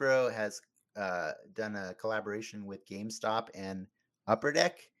 Hasbro has done a collaboration with GameStop and Upper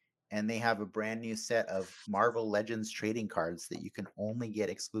Deck, and they have a brand new set of Marvel Legends trading cards that you can only get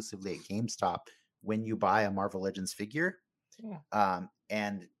exclusively at GameStop when you buy a Marvel Legends figure. Yeah.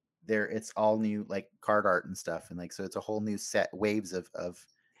 And it's all new like card art and stuff, and like so it's a whole new set waves of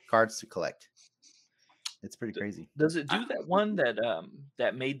cards to collect. It's pretty crazy. Does it do that one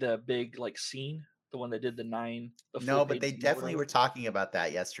that made the big like scene? The one that did the 9. No, but they definitely were talking about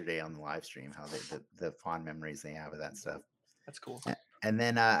that yesterday on the live stream. How the fond memories they have of that stuff. That's cool. And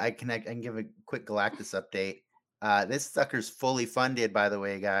then I can give a quick Galactus update. This sucker's fully funded, by the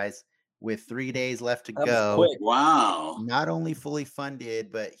way, guys. With 3 days left to That was go. quick. Wow. Not only fully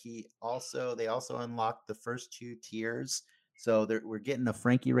funded, but they also unlocked the first 2 tiers. So we're getting a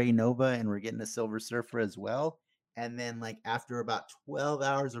Frankie Ray Nova and we're getting a Silver Surfer as well. And then like after about 12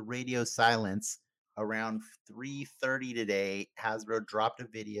 hours of radio silence, around 3:30 today, Hasbro dropped a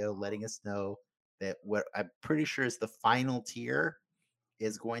video letting us know that what I'm pretty sure is the final tier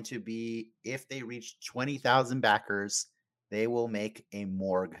is going to be, if they reach 20,000 backers, they will make a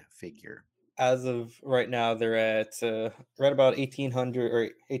Morg figure. As of right now, they're at right about 1,800 or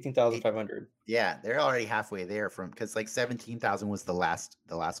 18,500. Yeah, they're already halfway there because like 17,000 was the last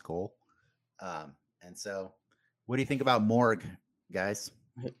goal. And so, what do you think about Morg, guys?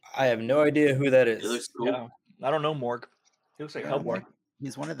 I have no idea who that is. It looks cool. Yeah, I don't know Morg. He looks like Hellboy.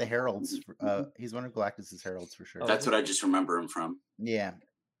 He's one of the heralds. He's one of Galactus's heralds for sure. That's what I just remember him from. Yeah,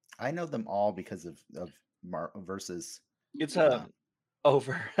 I know them all because of Versus. It's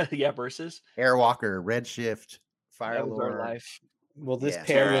over. Yeah, Versus. Airwalker, Redshift, That was our Firelord. life. Will this Yeah.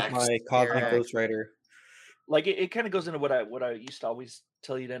 pair with Terrax, my Cosmic Terrax. Ghost Rider? Like it kind of goes into what I used to always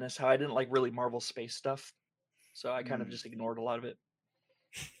tell you, Dennis, how I didn't like really Marvel space stuff, so I kind of just ignored a lot of it.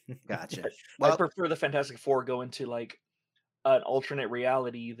 Gotcha. I Well, prefer the Fantastic Four go into like an alternate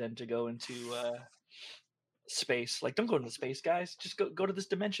reality than to go into space. Like, don't go into space, guys. Just go to this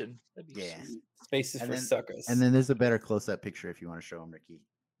dimension. That'd be yeah. sweet. Space is And for then- suckers. And then there's a better close-up picture if you want to show them, Ricky,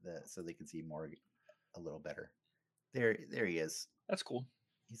 so they can see Morg a little better. There he is. That's cool.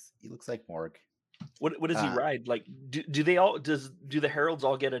 He looks like Morg. What does he Uh, ride? Like, do they all do the heralds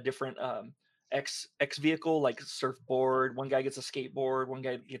all get a different X vehicle, like surfboard? One guy gets a skateboard. One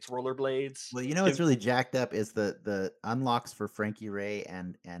guy gets rollerblades. Well, you know what's really jacked up is the unlocks for Frankie Ray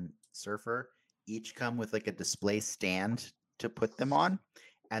and Surfer each come with like a display stand to put them on,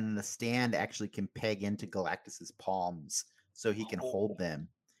 and the stand actually can peg into Galactus's palms so he can hold them.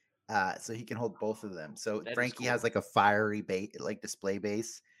 So he can hold both of them. So That is Frankie cool. has like a fiery like display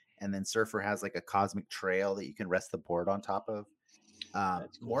base, and then Surfer has like a cosmic trail that you can rest the board on top of.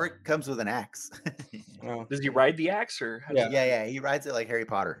 That's cool. Morg comes with an axe. Oh, Does he ride the axe or? How does yeah, he rides it like Harry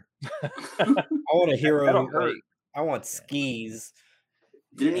Potter. I want a hero. That'll like, hurt. I want skis.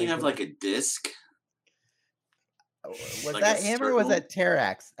 Didn't he have like a disc? Was Like that a him or was circle? that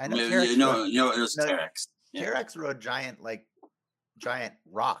Terrax? I know No, Terrax. no, it was no, Terrax. Yeah. Terrax rode giant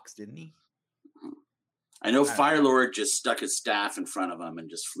rocks, didn't he? I know don't know. Fire Lord just stuck his staff in front of him and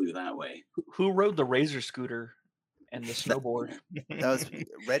just flew that way. Who rode the Razor scooter and the snowboard? That was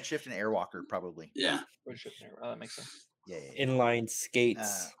Redshift and Airwalker, probably. Yeah. Oh, that makes sense. Yeah. Inline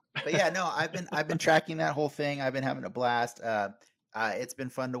skates. But yeah, no, I've been tracking that whole thing. I've been having a blast. It's been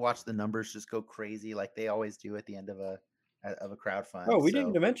fun to watch the numbers just go crazy like they always do at the end of a crowdfund. Oh, we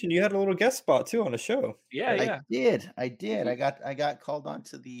didn't mention you had a little guest spot too on the show. Yeah, yeah. I did. I got called on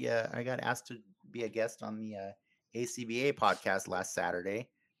to the. I got asked to be a guest on the ACBA podcast last Saturday.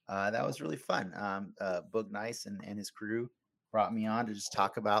 That was really fun. Boog Nice and his crew brought me on to just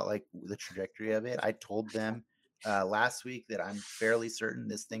talk about like the trajectory of it. I told them last week that I'm fairly certain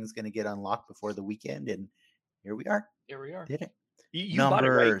this thing's going to get unlocked before the weekend, and here we are. Did it? You bought it,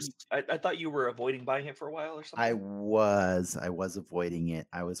 right? I thought you were avoiding buying it for a while or something. I was avoiding it.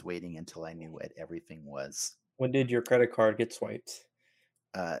 I was waiting until I knew what everything was. When did your credit card get swiped?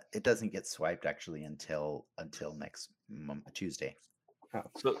 It doesn't get swiped actually until next Tuesday. Oh.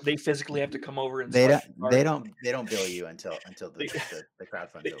 So they physically have to come over and they don't bill you until the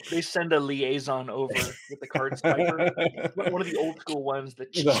crowdfund's over. They send a liaison over with the card swiper, one of the old school ones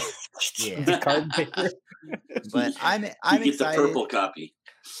that the card paper. But I'm You excited. get the purple copy.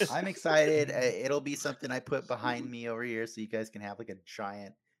 I'm excited. It'll be something I put behind me over here, so you guys can have like a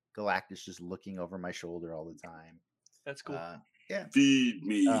giant Galactus just looking over my shoulder all the time. That's cool. Yeah. Feed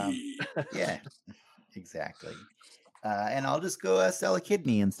me. Yeah. Exactly. And I'll just go sell a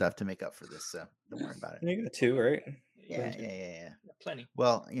kidney and stuff to make up for this. So don't worry about it. You got 2, right? Yeah. Plenty.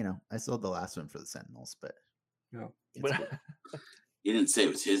 Well, I sold the last one for the Sentinels, but no. Cool. He didn't say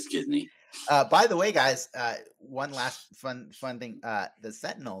it was his kidney. By the way, guys, one last fun thing. The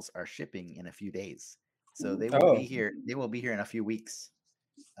Sentinels are shipping in a few days, so they will be here. They will be here in a few weeks.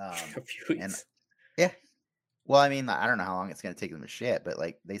 A few weeks. And, yeah. Well, I mean, I don't know how long it's going to take them to ship, but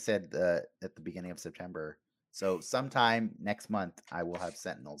like they said at the beginning of September. So sometime next month, I will have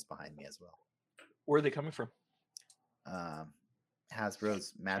Sentinels behind me as well. Where are they coming from?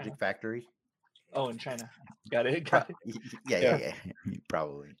 Hasbro's Magic Factory. Oh, in China. Got it. Yeah.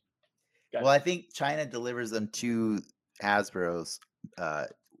 Probably. Well, I think China delivers them to Hasbro's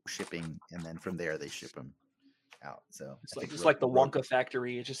shipping, and then from there they ship them out. So it's like the Wonka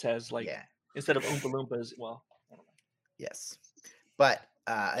factory. It just has instead of Oompa Loompas. Well, I don't know. Yes, but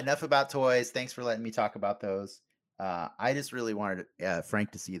enough about toys. Thanks for letting me talk about those. I just really wanted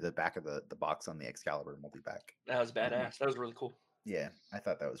Frank to see the back of the box on the Excalibur multi-pack. That was badass. That was really cool. Yeah, I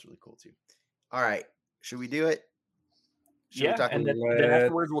thought that was really cool too. All right, should we do it? And then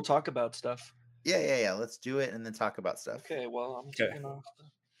afterwards we'll talk about stuff. Yeah. Let's do it and then talk about stuff. Okay. Well, I'm taking off.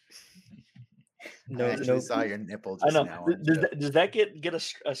 I saw your nipple just now. Does that get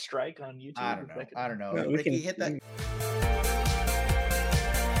a strike on YouTube? I don't know. Ricky, hit that.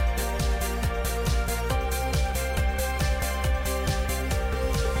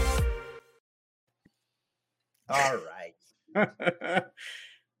 All right.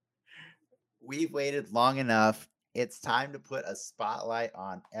 We've waited long enough. It's time to put a spotlight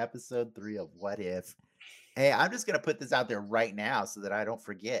on episode 3 of What If. Hey, I'm just going to put this out there right now so that I don't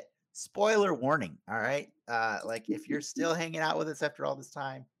forget. Spoiler warning. All right. Like if you're still hanging out with us after all this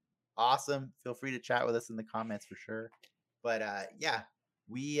time, awesome. Feel free to chat with us in the comments for sure. But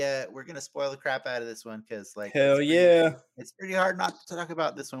we're going to spoil the crap out of this one because like it's pretty hard not to talk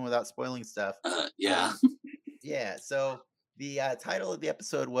about this one without spoiling stuff. Yeah. Yeah. So the title of the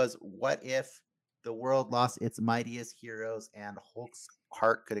episode was What If the World Lost Its Mightiest Heroes and Hulk's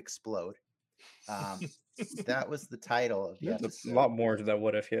Heart Could Explode. That was the title of the episode. There's a lot more to that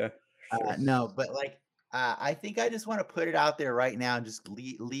What If, yeah. Sure. No, but like I think I just want to put it out there right now and just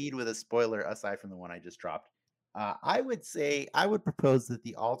lead with a spoiler aside from the one I just dropped. I would propose that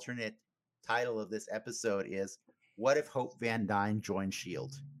the alternate title of this episode is What If Hope Van Dyne joined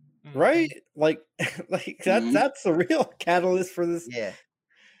S.H.I.E.L.D.? Right? Like that's the real catalyst for this. Yeah.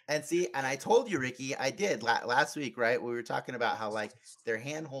 And see, and I told you, Ricky, I did last week, right? We were talking about how like they're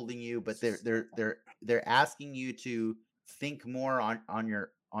hand holding you, but they're asking you to think more on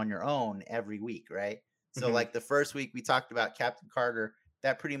your own every week, right? So like the first week we talked about Captain Carter,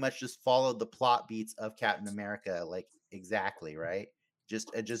 that pretty much just followed the plot beats of Captain America, like exactly, right?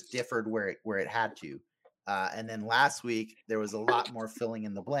 It just differed where it had to. And then last week there was a lot more filling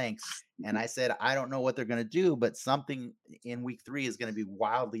in the blanks, and I said I don't know what they're going to do, but something in week 3 is going to be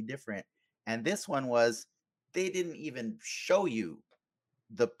wildly different. And this one was they didn't even show you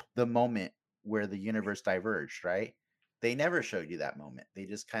the moment where the universe diverged, right? They never showed you that moment. They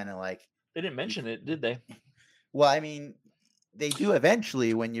just kind of like they didn't mention it, did they? Well, I mean, they do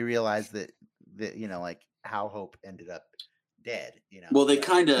eventually when you realize that like how Hope ended up dead. You know. Well, they but-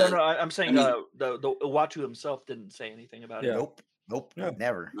 kind No, of. no, I'm saying I mean- the Uatu himself didn't say anything about Yeah. it. Nope, No.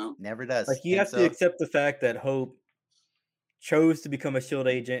 never, No. never does. Like you And have to accept the fact that Hope chose to become a Shield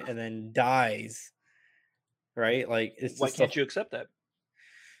agent and then dies. Right? Like it's Why just can't you accept that?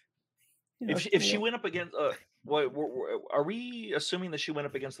 you know, If she went up against, are we assuming that she went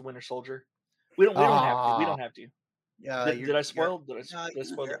up against the Winter Soldier? We don't have to. We don't have to. Did I spoil? Did I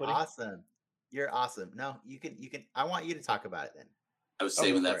spoil the You're pudding? awesome. You're awesome. No, you can. I want you to talk about it then. I was Oh,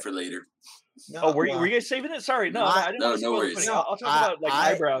 saving go that for for it. later. No, Oh, were well, you guys saving it? Sorry, no, not- I didn't no, want to no spoil the worries. pudding. No, I'll talk about like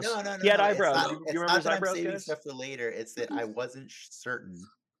eyebrows. No, He had no, eyebrows. It's Do not, you it's remember not his that I'm eyebrows, saving guys? stuff for later. It's that I wasn't certain.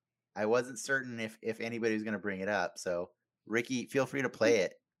 I wasn't certain if anybody was going to bring it up. So, Ricky, feel free to play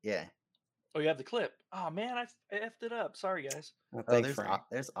it. Yeah. Oh, you have the clip. Oh man, I effed it up. Sorry, guys. Well, Oh, thanks, Frank.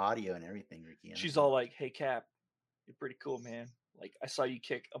 there's audio and everything, Ricky. She's all like, "Hey, Cap, you're pretty cool, man. Like, I saw you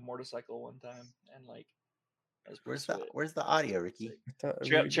kick a motorcycle one time, and like, that was pretty Where's sweet." the audio, Ricky?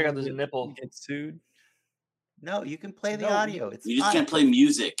 Check out this nipple. Get sued. No, you can play the No, you- audio. It's You just fine. can't play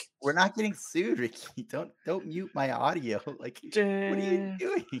music. We're not getting sued, Ricky. Don't mute my audio. Like, what are you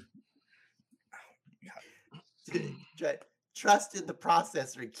doing? Trust in the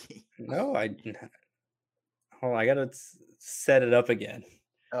process, Ricky. No, hold on, I gotta set it up again.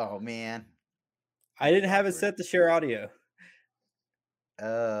 Oh man. I didn't have it Awkward. set to share audio.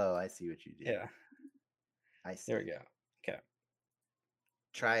 Oh, I see what you did. Yeah, I see. there we go. Okay.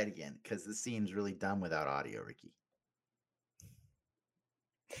 Try it again, because this seems really dumb without audio, Ricky.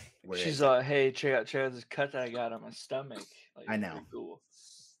 Where is She's it? hey, check out this cut that I got on my stomach. Like, I it's know. pretty cool.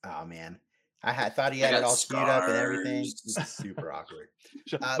 Oh man. I thought he I had it got all queued up and everything. scars. It's super awkward.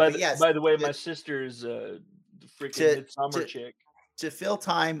 By but the, yes, by the way, to- my sister's freaking to- midsummer to- chick. To fill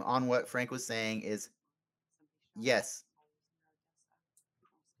time on what Frank was saying is, yes,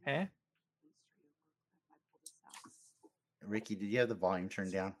 Huh? Ricky, did you have the volume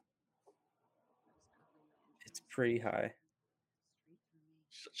turned down? It's pretty high.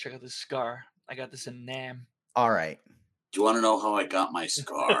 Check out this scar. I got this in Nam. All right. Do you want to know how I got my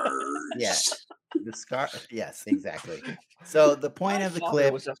scars? Yeah. The scar. Yes, exactly. So the point My of the father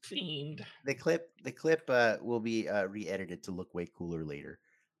clip, was a fiend. the clip will be re-edited to look way cooler later.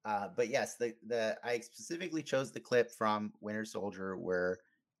 But yes, I specifically chose the clip from Winter Soldier where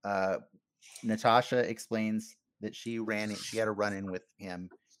Natasha explains that she had a run-in with him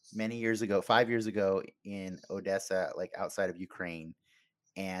many years ago, 5 years ago in Odessa, like outside of Ukraine,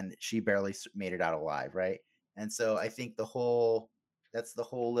 and she barely made it out alive, right? And so I think that's the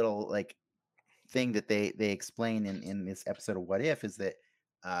whole little like thing that they explain in this episode of What If is that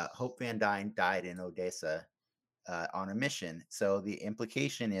Hope Van Dyne died in Odessa on a mission. So the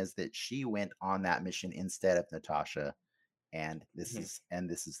implication is that she went on that mission instead of Natasha, and this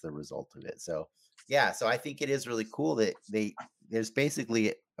is the result of it. So yeah, so I think it is really cool that there's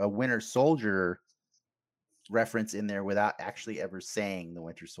basically a Winter Soldier reference in there without actually ever saying the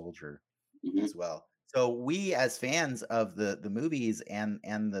Winter Soldier Mhm. as well. So we as fans of the movies and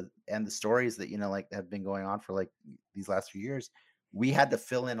the stories that like have been going on for like these last few years, we had to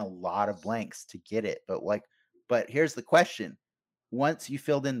fill in a lot of blanks to get it. But here's the question: once you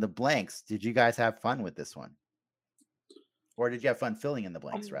filled in the blanks, did you guys have fun with this one, or did you have fun filling in the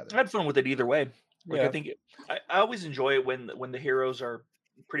blanks I rather? had fun with it either way. Like Yeah. I think I always enjoy it when the heroes are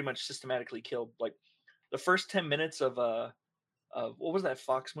pretty much systematically killed. Like the first 10 minutes of what was that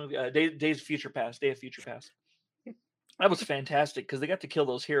Fox movie? Days of Future Past. Day of Future Past. That was fantastic because they got to kill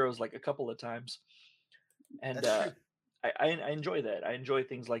those heroes like a couple of times, and That's true. I enjoy that. I enjoy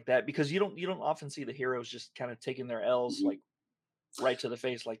things like that because you don't often see the heroes just kind of taking their L's Mhm. like right to the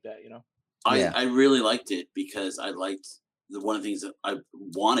face like that. Yeah. I really liked it because I liked one of the things that I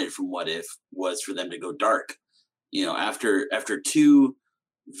wanted from What If was for them to go dark. After two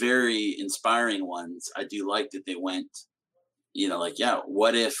very inspiring ones, I do like that they went,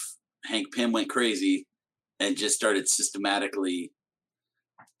 what if Hank Pym went crazy and just started systematically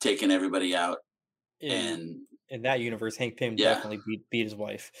taking everybody out? In that universe, Hank Pym Yeah. definitely beat his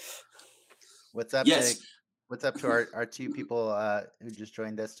wife. What's up? Yes. What's up to our two people who just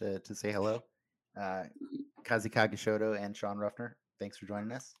joined us to say hello? Kazikaga Shoto and Sean Ruffner. Thanks for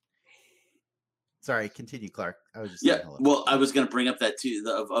joining us. Sorry, continue, Clark. I was just saying hello. Well, I was going to bring up that too.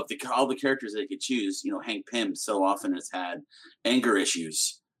 All the characters they could choose. Hank Pym so often has had anger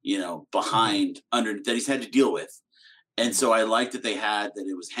issues. Behind under that he's had to deal with, and so I like that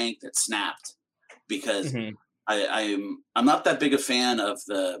it was Hank that snapped because Mhm. I'm not that big a fan of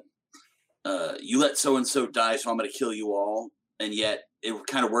the you let so and so die, so I'm going to kill you all, and yet it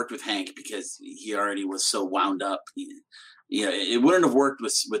kind of worked with Hank because he already was so wound up. It wouldn't have worked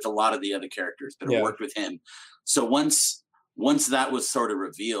with a lot of the other characters, but it Yeah. worked with him. So once once that was sort of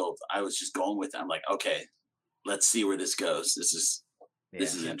revealed, I was just going with it. I'm like, okay, let's see where this goes. This is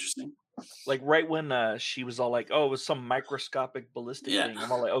interesting. Like right when she was all like, "Oh, it was some microscopic ballistic thing."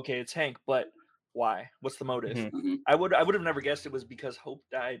 I'm all like, "Okay, it's Hank, but why? What's the motive?" Mhm. I would have never guessed it was because Hope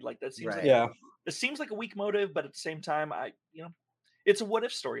died. Like that seems Right. like it seems like a weak motive, but at the same time, it's a what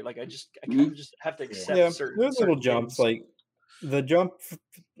if story. Like I kind of just have to accept certain. There's little certain jumps, things. like the jump,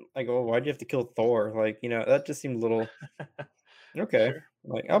 like, oh, why'd you have to kill Thor? Like, that just seemed a little okay. Sure.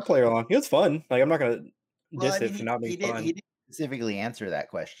 Like, I'll play along. It was fun. Like, I'm not gonna Well, diss I it mean, for not being fun. he did specifically answer that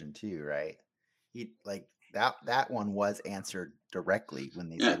question too, right? He like that one was answered directly when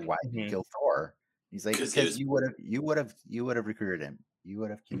they said, "Why did you kill Thor?" He's like, "Because you would have recruited him. You would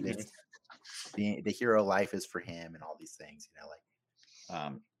have convinced him. The hero life is for him, and all these things."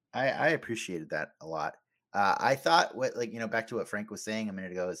 I appreciated that a lot. I thought back to what Frank was saying a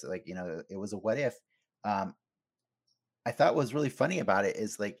minute ago is like it was a what if. I thought what was really funny about it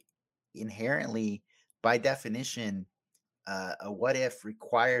is like inherently by definition a what if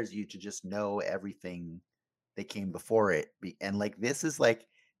requires you to just know everything that came before it and this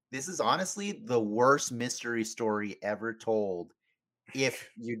is honestly the worst mystery story ever told if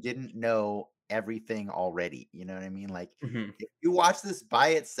you didn't know everything already, you know what I mean? Like if you watch this by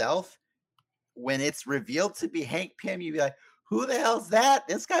itself, when it's revealed to be Hank Pym, you'd be like, who the hell's that?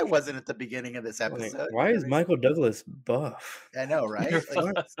 This guy wasn't at the beginning of this episode. Like, why is Michael Douglas buff? I know, right?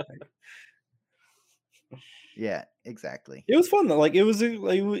 Yeah, exactly. It was fun though. Like,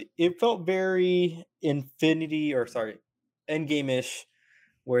 it felt very Endgame-ish,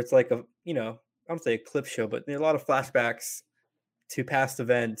 where it's like I don't say a clip show, but there are a lot of flashbacks to past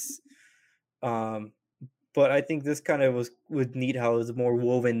events. But I think this kind of was neat how it was more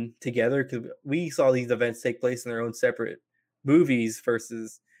woven together because we saw these events take place in their own separate movies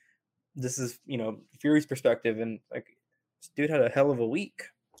versus this is Fury's perspective, and like this dude had a hell of a week.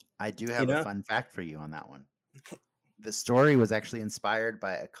 I do have a fun fact for you on that one. The story was actually inspired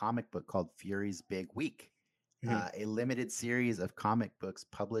by a comic book called Fury's Big Week, a limited series of comic books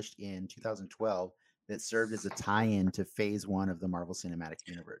published in 2012 that served as a tie-in to Phase 1 of the Marvel Cinematic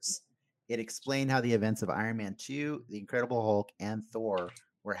Universe. It explained how the events of Iron Man 2, The Incredible Hulk, and Thor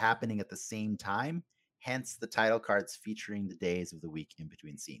were happening at the same time, hence the title cards featuring the days of the week in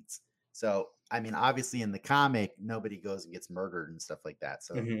between scenes. So, I mean, obviously in the comic, nobody goes and gets murdered and stuff like that.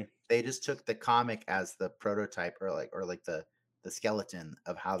 So they just took the comic as the prototype or the skeleton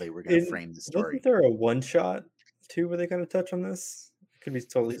of how they were going to frame the story. Wasn't there a one-shot too where they kind of touch on this? It could be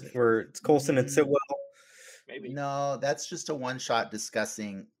totally where it's Coulson and Sitwell. Maybe. No, that's just a one-shot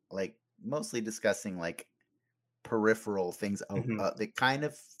mostly discussing peripheral things. They kind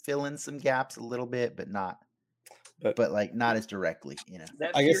of fill in some gaps a little bit, but not not as directly,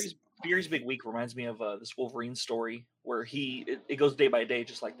 That Fury's Big Week reminds me of this Wolverine story where it goes day by day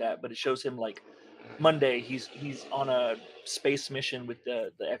just like that, but it shows him like Monday he's on a space mission with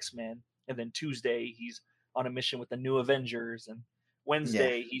the X-Men, and then Tuesday he's on a mission with the New Avengers, and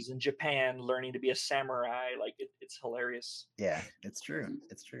Wednesday he's in Japan learning to be a samurai. Like it's hilarious. Yeah, it's true.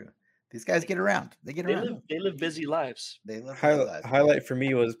 It's true. These guys get around. They live busy lives. They live busy lives. Highlight for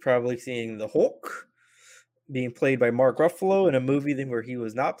me was probably seeing the Hulk being played by Mark Ruffalo in a movie where he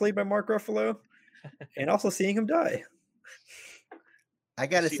was not played by Mark Ruffalo, and also seeing him die. I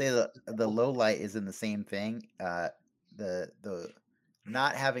gotta say the low light is in the same thing. The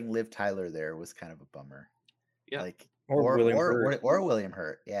not having Liv Tyler there was kind of a bummer. Yeah, or William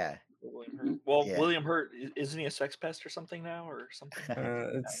Hurt. Yeah. Well, yeah. William Hurt, isn't he a sex pest or something now, or something?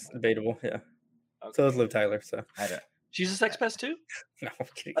 It's debatable. Yeah. Okay. So is Liv Tyler. So I don't. She's a sex pest too? No, I'm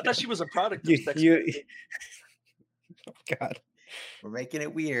kidding. I thought she was a product of sex pest. Oh, God. We're making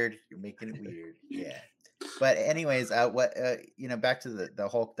it weird. You're making it weird. Yeah. But anyways, back to the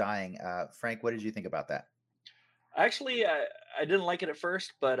Hulk dying. Frank, what did you think about that? Actually, I didn't like it at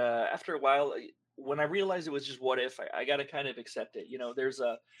first, but after a while, when I realized it was just what if, I got to kind of accept it. There's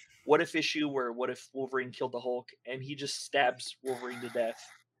a what if issue where what if Wolverine killed the Hulk and he just stabs Wolverine to death,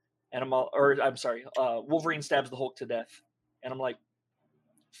 and Wolverine stabs the Hulk to death, and I'm like,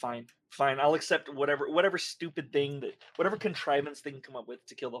 fine, I'll accept whatever stupid thing whatever contrivance they can come up with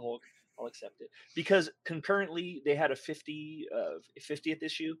to kill the Hulk, I'll accept it. Because concurrently they had a 50th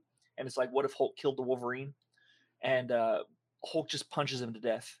issue, and it's like, what if Hulk killed the Wolverine, and Hulk just punches him to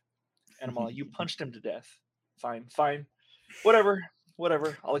death, and I'm all, you punched him to death, fine, whatever,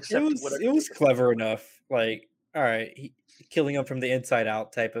 I'll accept whatever. It was clever enough, like, all right, killing him from the inside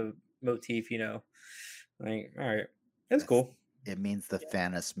out type of motif, like, all right, that's cool. It means the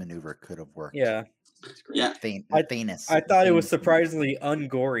Thanos maneuver could have worked. Yeah. Thanos. I thought it was surprisingly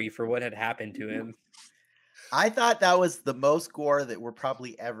ungory for what had happened to him. I thought that was the most gore that we're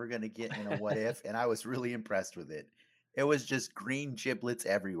probably ever going to get in a What If, and I was really impressed with it. It was just green giblets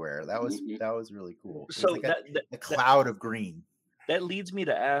everywhere. That was really cool. It was So like a cloud of green. that leads me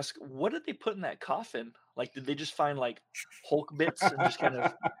to ask, what did they put in that coffin? Like, did they just find like Hulk bits and just kind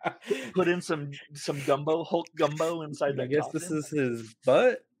of put in some gumbo, Hulk gumbo inside I that guess coffin? this is his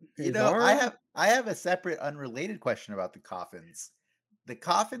butt. You his know, arm? I have a separate, unrelated question about the coffins. The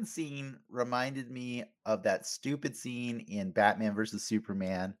coffin scene reminded me of that stupid scene in Batman versus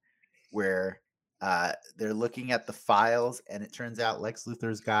Superman where they're looking at the files and it turns out Lex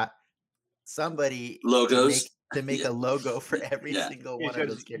Luthor's got somebody Logos. to make Yeah. a logo for every Yeah. single He's one got of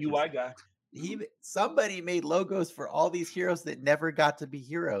those his characters. UI guy. Somebody made logos for all these heroes that never got to be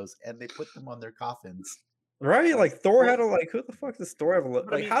heroes, and they put them on their coffins. Right, like Thor had a who the fuck does Thor have a look?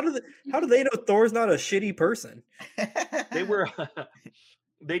 But I Like, mean- how do they know Thor's not a shitty person? They were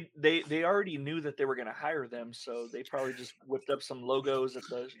they already knew that they were going to hire them, so they probably just whipped up some logos at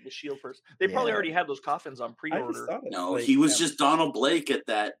the Shield person. They probably Yeah. already had those coffins on I just pre-order. thought it. No, like, he was just Donald Blake at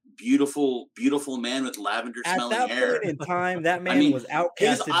that beautiful man with lavender at smelling that hair. point in time, that man mean, was outcasted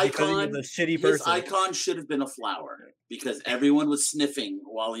because he icon- was a shitty His person. icon should have been a flower because everyone was sniffing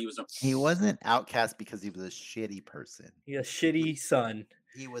while he was. He wasn't outcast because he was a shitty person. He a shitty son.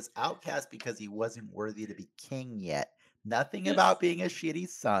 He was outcast because he wasn't worthy to be king yet. Nothing Yes. about being a shitty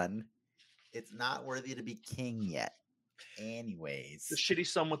son. It's not worthy to be king yet. Anyways. The shitty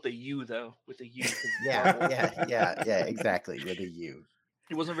son with the U though, with the U. 'cause Yeah, exactly. With a U.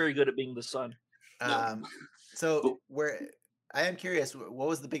 He wasn't very good at being the son. No. So I am curious, what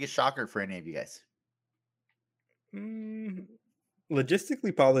was the biggest shocker for any of you guys?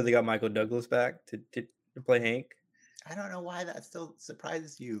 Logistically, probably they got Michael Douglas back to play Hank. I don't know why that still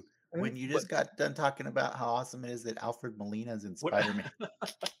surprises you Mm, when you just got done talking about how awesome it is that Alfred Molina's in What- Spider-Man.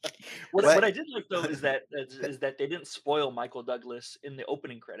 What But- I did like though is that they didn't spoil Michael Douglas in the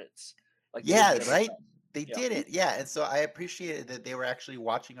opening credits. Like they Yeah, did every right? time. They Yeah. did it. Yeah. And so I appreciated that they were actually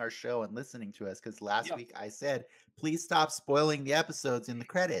watching our show and listening to us because last Yeah. week I said, please stop spoiling the episodes in the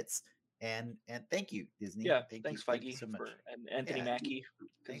credits. And thank you, Disney. Yeah, Thank thanks you, thank you Feige so much. and Anthony Yeah. Mackie.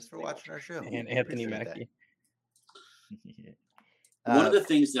 Thanks 'cause for they watching our show. And We Anthony appreciate Mackie. that. One of the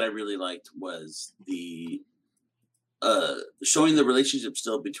things that I really liked was the showing the relationship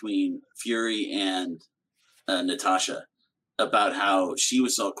still between Fury and Natasha, about how she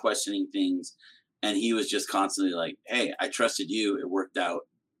was all questioning things and he was just constantly like, hey, I trusted you, it worked out.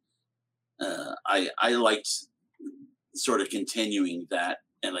 I liked sort of continuing that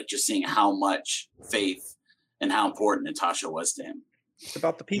and like just seeing how much faith and how important Natasha was to him. It's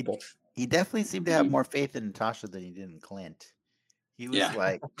about the people. He definitely seemed to have more faith in Natasha than he did in Clint. He was Yeah.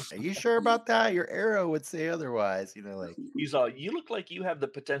 like, are you sure about that? Your arrow would say otherwise. You know, like, He's all, you look like you have the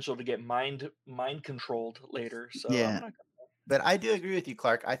potential to get mind controlled later. So Yeah. I'm not but I do agree with you,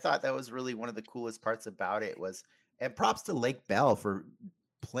 Clark. I thought that was really one of the coolest parts about it was, and props to Lake Bell for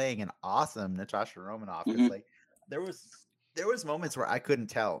playing an awesome Natasha Romanoff. It's Mhm. like there was moments where I couldn't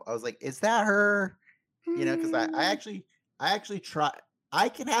tell. I was like, is that her? You know, because I actually try. I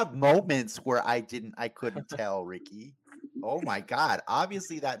can have moments where I couldn't tell, Ricky. Oh my God.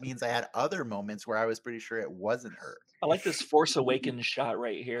 Obviously, that means I had other moments where I was pretty sure it wasn't her. I like this Force Awakens shot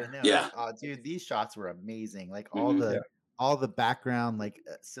right I here. know. Yeah. Oh, dude, these shots were amazing. Like Mhm. all the background, like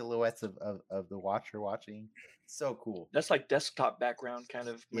silhouettes of the watcher watching. So cool. That's like desktop background kind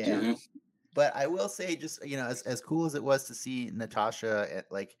of Yeah. material. But I will say, just as cool as it was to see Natasha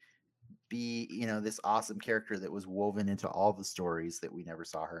be this awesome character that was woven into all the stories that we never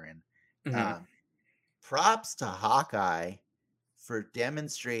saw her in. Mhm. Props to Hawkeye for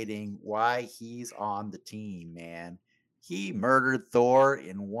demonstrating why he's on the team, man. He murdered Thor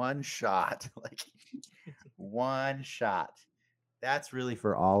in one shot, like one shot. That's really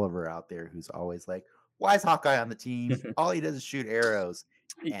for Oliver out there who's always like, why is Hawkeye on the team? All he does is shoot arrows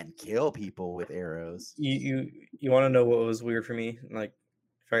and kill people with arrows. You want to know what was weird for me? Like,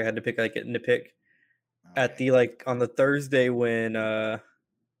 if I had to pick like a nitpick at Okay. the on the Thursday when they're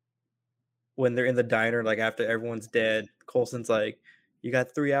in the diner, like after everyone's dead, Coulson's like, "You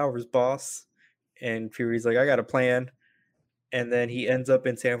got 3 hours, boss," and Fury's like, "I got a plan," and then he ends up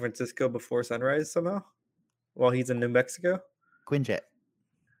in San Francisco before sunrise somehow, while he's in New Mexico. Quinjet.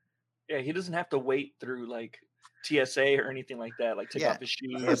 Yeah, he doesn't have to wait through like TSA or anything like that. Like take Yeah. off his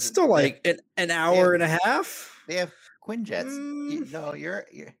shoes. It's and- still like an hour and a half. They have Quinjets. No, you're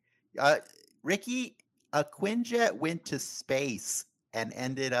Ricky. A Quinjet went to space and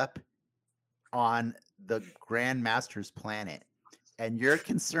ended up on the Grand Master's planet, and you're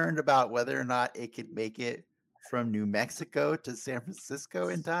concerned about whether or not it could make it from New Mexico to San Francisco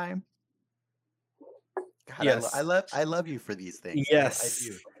in time. God, Yes. I love you for these things. Yes. I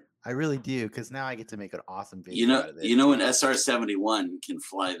do. I really do, because now I get to make an awesome video You know, out of this. you know, an SR-71 can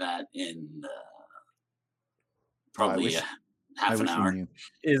fly that in probably wish- half an wish you hour. knew.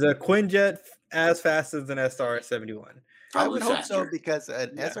 Is a Quinjet as fast as an SR-71? I Probably would hope faster. so, because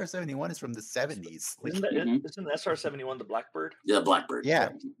an Yeah. SR-71 is from the 70s. Like, Isn't the SR-71 the Blackbird? Yeah, Blackbird. yeah,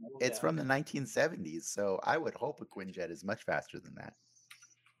 Oh, it's yeah. from the 1970s, so I would hope a Quinjet is much faster than that.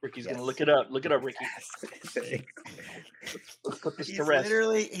 Ricky's Yes. gonna look it up. Look it up, Ricky. Thanks. Let's put this He's to rest.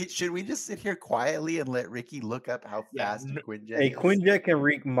 literally. Should we just sit here quietly and let Ricky look up how Yeah, fast a Quinjet A is? Quinjet can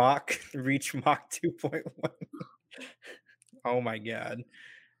reach Mach 2.1. Oh my god.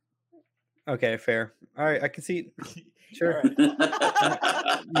 Okay, fair. All right, I can see. Sure.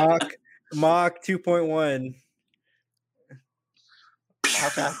 Alright. Mach 2.1.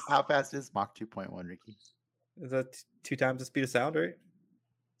 How fast is Mach 2.1, Ricky? Is that 2 times the speed of sound, right?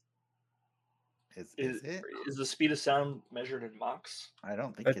 Is it? Is the speed of sound measured in Machs? I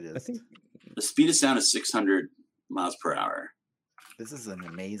don't think it is. I think The speed of sound is 600 miles per hour. This is an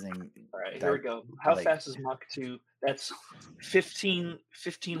amazing. All right, here we go. How fast is Mach 2? That's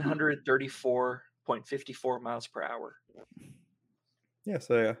 1534.54 miles per hour. yeah,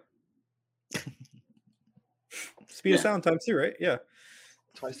 so yeah. Speed of sound times 2, right? Yeah.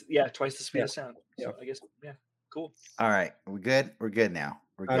 Twice the speed Yeah. of sound. Yeah. So I guess, yeah, cool. All right, we're good. We're good now.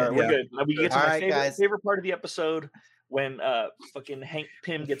 We're All good. All right, we're Yeah. good. Now we get to All my right, guys. favorite part of the episode when fucking Hank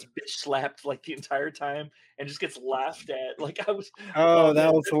Pym gets bitch slapped like the entire time and just gets laughed at. Like I was. Oh, that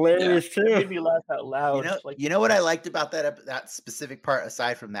man, was hilarious it too. made me laugh out loud. You know what I liked about that specific part,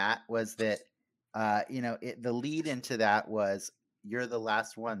 aside from that, was that the lead into that was, you're the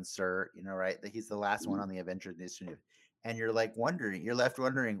last one, sir. You know, right? That he's the last one on the Avengers Initiative, and you're left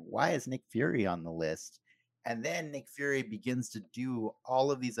wondering, why is Nick Fury on the list? And then Nick Fury begins to do all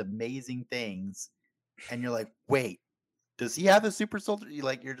of these amazing things, and you're like, wait, does he have a super soldier?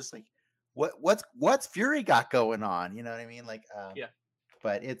 You're just like, what's Fury got going on? You know what I mean? Like, Yeah.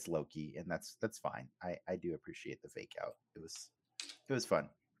 But it's Loki, and that's fine. I do appreciate the fake out. It was fun.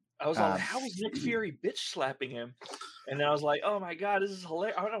 I was all, how is Nick Fury bitch slapping him? And then I was like, oh my god, this is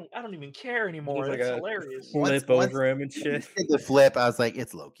hilarious. I don't even care anymore. Like That's a hilarious. flip over him and shit. The flip, I was like,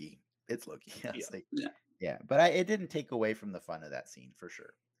 it's Loki. It's Loki. I was Yeah. like, Yeah. yeah. But it didn't take away from the fun of that scene, for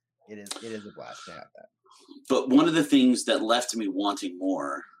sure. It is a blast to have that. But one of the things that left me wanting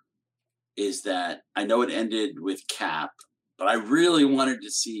more is that I know it ended with Cap, but I really wanted to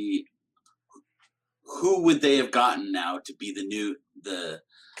see who would they have gotten now to be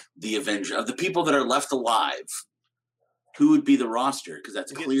the Avenger of the people that are left alive. Who would be the roster? Because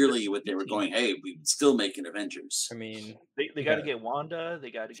that's clearly what they were going. Hey, we would still make an Avengers. I mean, They got to get Wanda.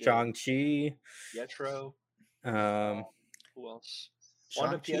 They got to get Shang-Chi. Pietro. Who else?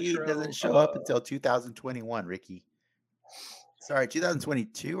 Wanda, Shang-Chi Pietro, doesn't show up until 2021, Ricky. Sorry,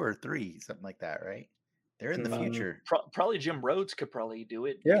 2022 or 3, something like that, right? They're in the future. Probably Jim Rhodes could probably do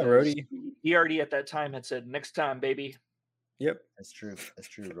it. Yeah, because Rhodey. He already at that time had said, "Next time, baby." Yep. That's true.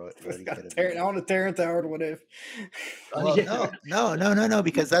 Rhodey I could have want to Terrence Howard. What if? Well, Yeah. no,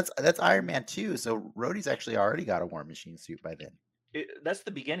 because that's Iron Man 2. So Rhodey's actually already got a War Machine suit by then. That's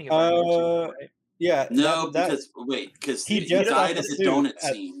the beginning of Iron Man 2, right? Yeah. No, because he he just died got at the the suit donut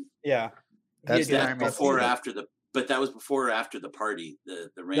at- scene. Yeah. That's Yeah, the That Iron Man before or 2. after but that was before or after the party.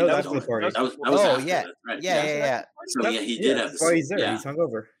 The rain. No, of that's donut. the party. That was Oh, after yeah. that, right? Yeah. So yeah, he did have That's the why he's there. Yeah, He's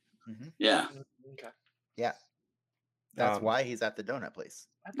hungover. yeah. Okay. Yeah. That's Um, why he's at the donut place.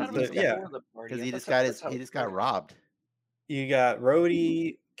 I thought it Because was yeah. before the party. Because I he thought just that's how he it just got started. robbed. You got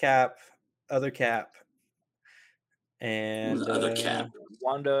Rhodey, Cap, other Cap, and The other Cap.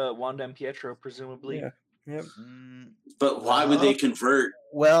 Wanda, and Pietro, presumably. Yeah. Yep. But why would they Well- convert?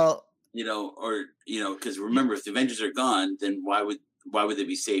 Well, Because remember, if the Avengers are gone, then why would they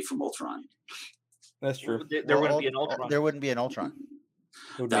be saved from Ultron? That's true. There wouldn't be an Ultron. There wouldn't be an Ultron.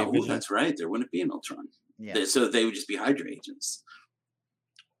 Would be a Vision. That's right. There wouldn't be an Ultron. Yeah. So they would just be Hydra agents.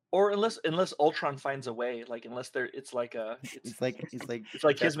 Or unless Ultron finds a way, like unless it's like a It's like his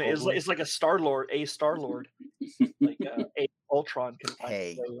it's like a Star-Lord, like a Ultron can find Hey.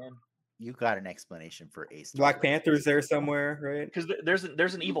 his way in. You got an explanation for Ace. Black Panther's there somewhere, right? Because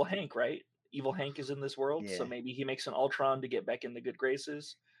there's an evil Hank, right? Evil Hank is in this world, so Yeah. maybe he makes an Ultron to get back in the good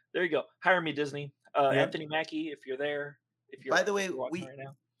graces. There you go. Hire me, Disney. Anthony Mackie, if you're there. If you're By the way, if you're watching right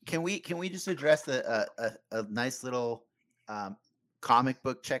now. Can we just address a nice little comic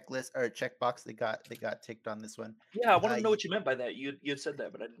book checklist or checkbox they got ticked on this one? Yeah, I want to know what you meant by that. You had said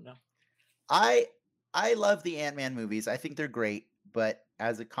that, but I didn't know. I love the Ant-Man movies. I think they're great, but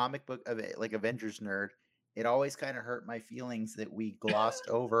as a comic book of Avengers nerd, it always kind of hurt my feelings that we glossed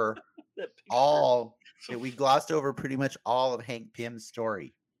over That picture. all So that we glossed over pretty much all of Hank Pym's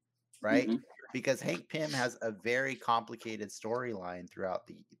story, right? Mhm. Because Hank Pym has a very complicated storyline throughout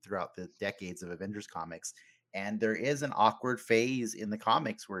the decades of Avengers comics, and there is an awkward phase in the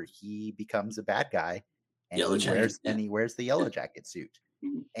comics where he becomes a bad guy, and Yellow he Jacket, wears yeah. and he wears the Yellow Jacket suit,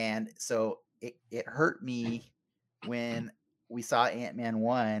 Mhm. and so it hurt me when we saw Ant-Man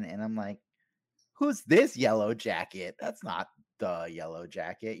 1, and I'm like, who's this Yellow Jacket? That's not the Yellow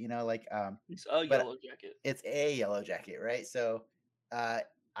Jacket, like it's a but Yellow Jacket. it's a Yellow Jacket, right? So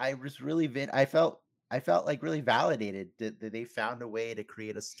I was really I felt like really validated that they found a way to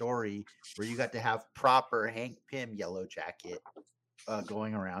create a story where you got to have proper Hank Pym Yellow Jacket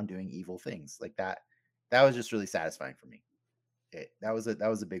going around doing evil things like that. That was just really satisfying for me. That was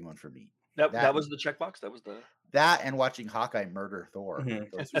a big one for me. That was the checkbox. That was the That and watching Hawkeye murder Thor. Mhm.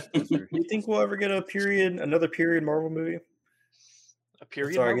 Those were Do you think we'll ever get another period Marvel movie? a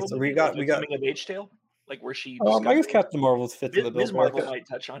period. Sorry, I Marvel guess movie, we got like a coming of age tale, like where she. I guess discovers- Captain Marvel's fits in the bill. Ms. but like Marvel might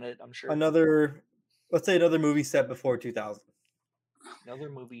touch on it. I'm sure. let's say another movie set before 2000. Another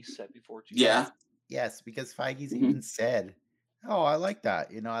movie set before. 2000. Yeah. Yes, because Feige's Mhm. even said, "Oh, I like that.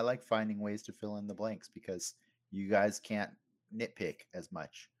 I like finding ways to fill in the blanks because you guys can't nitpick as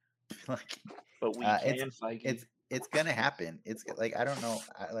much." Like, But we it's- can, Feige. it's gonna happen. It's like I don't know.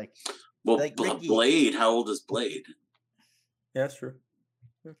 Well, Like Ricky- Blade. How old is Blade? Yeah, that's true.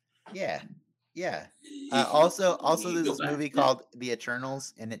 Yeah. He Also, can there's go this back. movie Yeah. called The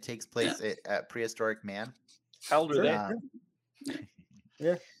Eternals, and it takes place at prehistoric man. How old are Sure.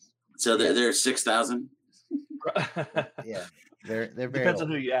 they? So they're 6,000, Yeah, they're very Depends on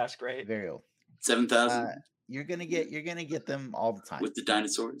old, who you ask, right? very old. 7,000 You're gonna get them all the time. with the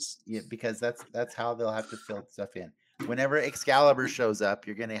dinosaurs. Yeah, because that's how they'll have to fill stuff in. Whenever Excalibur shows up,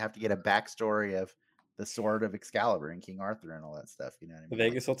 you're gonna have to get a backstory of the sword of Excalibur and King Arthur and all that stuff. You know what I The mean?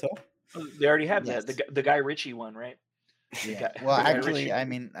 Vegas Hotel. They already have Yes. that. The Guy Ritchie one, right? Yeah. Guy- Well, the Guy actually, Ritchie.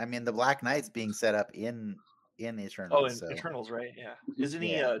 I mean, the Black Knight's being set up in the Oh, Eternals. in so. Eternals, right? Yeah. Isn't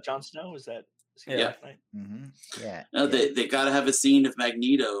he Yeah. Jon Snow? Is he Yeah. Black Knight? Yeah. No, yeah. they got to have a scene of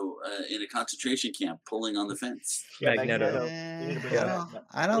Magneto in a concentration camp pulling on the fence. Yeah, Magneto. We need to bring I that don't, up.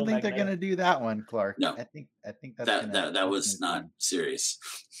 I don't Real think they're Magneto. gonna do that one, Clark. No. I think that's That was not serious.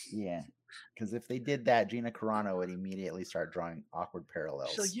 Yeah, because if they did that, Gina Carano would immediately start drawing awkward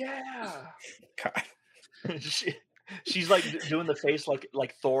parallels. She's like, yeah. God. She's like doing the face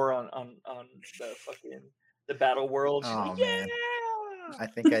like Thor on the fucking the battle world. She's Oh, like, man. yeah. I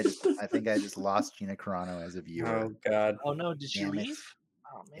think I just lost Gina Carano as a viewer. Oh God. Oh no, did she Damn it. leave?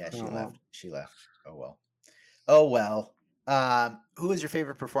 Oh man. Yeah, she Oh. left. She left. Oh well. Who was your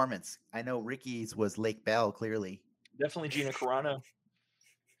favorite performance? I know Ricky's was Lake Bell, clearly. Definitely Gina Carano.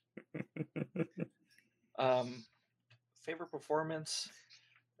 Favorite performance?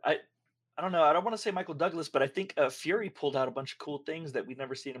 I don't know. I don't want to say Michael Douglas, but I think Fury pulled out a bunch of cool things that we've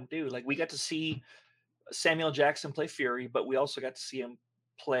never seen him do. Like we got to see Samuel Jackson play Fury, but we also got to see him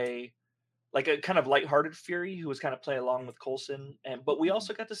play like a kind of lighthearted Fury who was kind of play along with Coulson. But we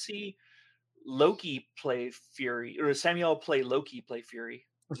also got to see Loki play Fury, or Samuel play Loki play Fury.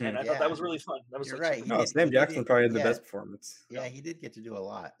 And I thought Yeah. that was really fun. That was You're like, right. super He No, did- Sam he Jackson did- probably had the yeah. best performance. Yeah, he did get to do a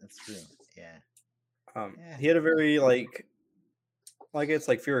lot. That's true. Yeah. Yeah. He had a very like it's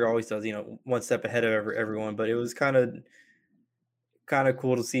like Fury always does, one step ahead of everyone. But it was kind of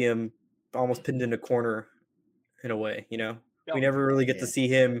cool to see him almost pinned in a corner in a way. Yeah. We never really get Yeah. to see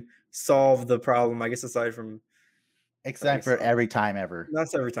him solve the problem. I guess aside from Except for every time ever.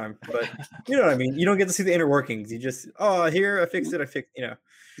 not every time, but you know what I mean. You don't get to see the inner workings. You just here I fixed it. I fixed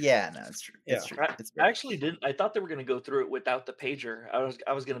Yeah, no, it's true. It's Yeah. true. It's I actually didn't. I thought they were going to go through it without the pager. I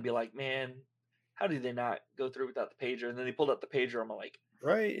was going to be like, man, how did they not go through without the pager? And then they pulled out the pager. I'm like,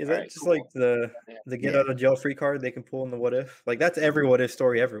 right. Is All that right, just cool. like the get out of jail free card they can pull in the what if? Like that's every what if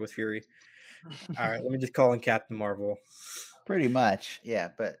story ever with Fury. All right, let me just call in Captain Marvel. pretty much. Yeah,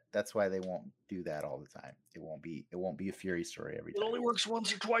 but that's why they won't do that all the time. It won't be a Fury story every it time. only works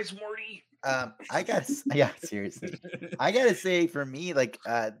once or twice, Morty. I got yeah, seriously. I gotta say, for me, like,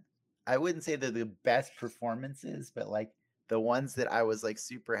 I wouldn't say they're the best performances, but like the ones that I was like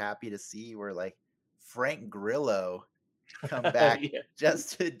super happy to see were like Frank Grillo come back Yeah.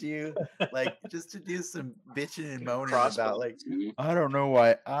 just to do some bitching and moaning Crossbow. about like Mhm. I don't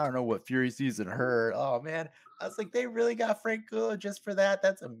know what Fury sees in her. Oh man, I was like, they really got Frank Grillo just for that.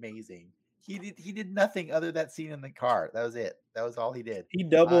 That's amazing. He did nothing other than that scene in the car. That was it. That was all he did. He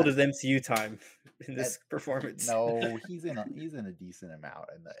doubled his MCU time in this performance. No, he's in a decent amount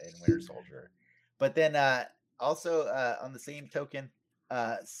in Winter Soldier. But then also on the same token,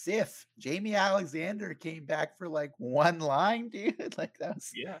 Sif, Jamie Alexander came back for like one line, dude. Like that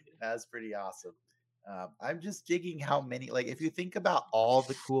was pretty awesome. I'm just digging how many, like, if you think about all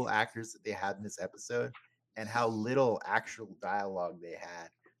the cool actors that they had in this episode and how little actual dialogue they had,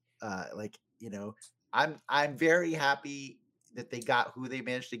 like, I'm very happy that they got who they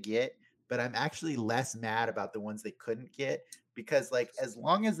managed to get, but I'm actually less mad about the ones they couldn't get because, like, as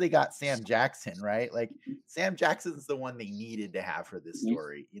long as they got Sam Jackson, right? Like, Sam Jackson's the one they needed to have for this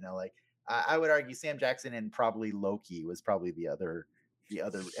story. Like, I would argue Sam Jackson and probably Loki was probably the other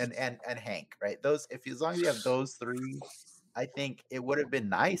and Hank, right? Those, as long as you have those three, I think it would have been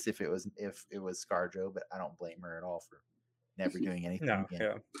nice if it was ScarJo, but I don't blame her at all for never doing anything again.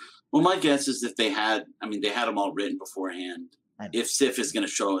 Yeah. Well, my guess is if they had them all written beforehand. If Sif is going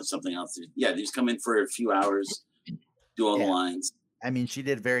to show us something else, they just come in for a few hours, do all the lines. I mean, she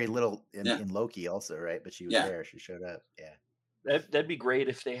did very little in Loki also, right? But she was there. She showed up. Yeah. That'd be great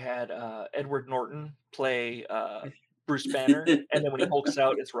if they had Edward Norton play Bruce Banner, and then when he hulks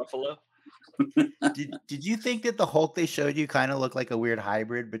out, it's Ruffalo. Did you think that the Hulk they showed you kind of looked like a weird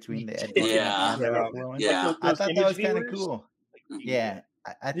hybrid between the Edward and the Ruffalo one? Yeah. I thought that was kind of cool. Yeah.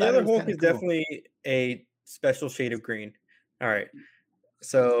 I the other Hulk is definitely a special shade of green. All right.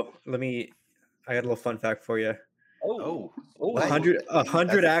 So I got a little fun fact for you.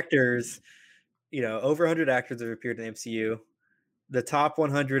 100 actors, over 100 actors have appeared in the MCU. The top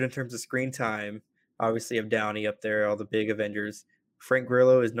 100 in terms of screen time, obviously have Downey up there, all the big Avengers. Frank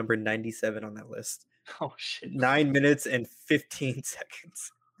Grillo is number 97 on that list. Oh shit. 9 minutes and 15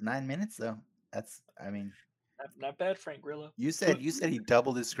 seconds. 9 minutes though. That's, I mean, not bad, Frank Grillo. You said he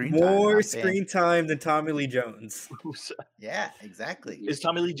doubled his screen time. More screen time than Tommy Lee Jones. Yeah, exactly. Is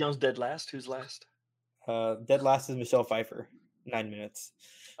Tommy Lee Jones dead last? Who's last? Dead last is Michelle Pfeiffer. 9 minutes.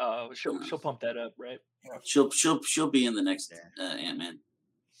 She'll pump that up, right? She'll be in the next Ant-Man.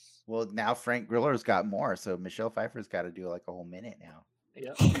 Well, now Frank Grillo's got more, so Michelle Pfeiffer's got to do like a whole minute now.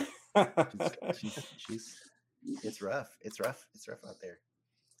 Yeah. she's it's rough. It's rough out there.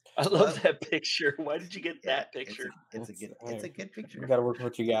 I love that picture. Why did you get that picture? It's a good picture. You got to work with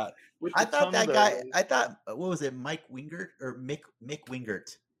what you got. I thought that guy. What was it? Mike Wingert or Mick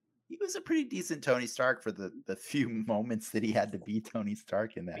Wingert? He was a pretty decent Tony Stark for the few moments that he had to be Tony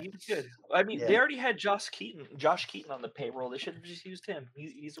Stark in that. He was good. I mean, they already had Josh Keaton on the payroll. They should have just used him.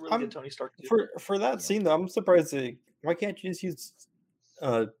 He's a really good Tony Stark too. For that scene though, I'm surprised. Why can't you just use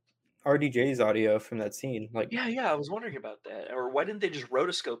RDJ's audio from that scene? Like, yeah, I was wondering about that. Or why didn't they just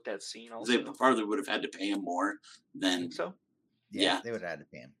rotoscope that scene? Also, they probably would have had to pay him more than. So, yeah, they would have had to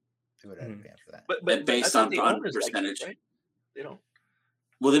pay him. They would have had to pay him for that. But based on percentage, right? They don't.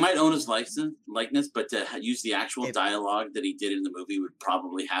 Well, they might own his likeness, but to use the actual dialogue that he did in the movie would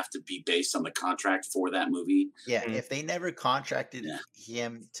probably have to be based on the contract for that movie. Yeah, if they never contracted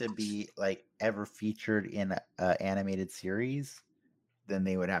him to be like ever featured in an animated series, then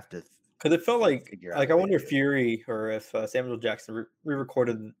they would have to. Because it felt like I wonder if Fury or if Samuel Jackson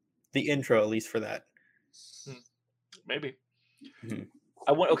re-recorded the intro at least for that. Maybe. Mm-hmm.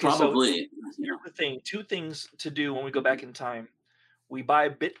 Probably. So here's the thing: 2 things to do when we go back in time. We buy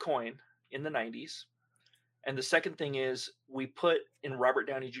Bitcoin in the 90s. And the second thing is we put in Robert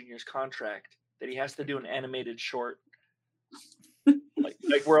Downey Jr.'s contract that he has to do an animated short.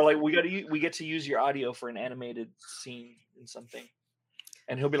 like we're like, we get to use your audio for an animated scene in something.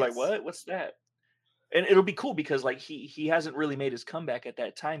 And he'll be like, what? What's that? And it'll be cool because like he hasn't really made his comeback at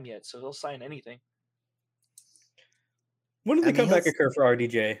that time yet. So he'll sign anything. When did the comeback occur for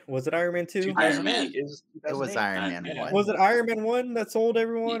RDJ? Was it Iron Man 2? Iron Man. It was Iron Man 1. Was it Iron Man 1 that sold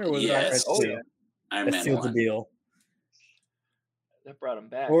everyone, or was it Iron Man 2? Iron Man sealed 1. the deal. That brought him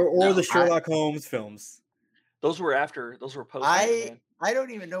back. Or the Sherlock Holmes films. Those were post. I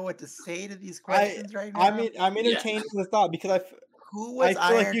don't even know what to say to these questions right now. I'm entertained with the thought because who was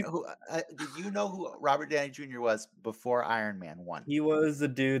Iron? Did you know who Robert Downey Jr. was before Iron Man 1? He was the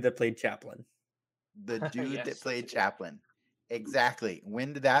dude that played Chaplin. The dude that played Chaplin. Exactly.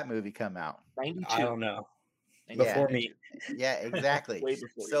 When did that movie come out? 92. I don't know. Before me. Yeah, exactly. Way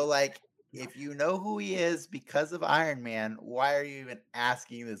before so, like, if you know who he is because of Iron Man, why are you even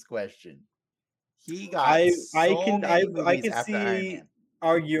asking this question? He got I can see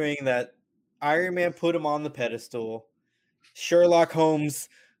arguing that Iron Man put him on the pedestal. Sherlock Holmes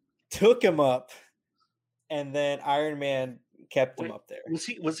took him up, and then Iron Man kept him up there.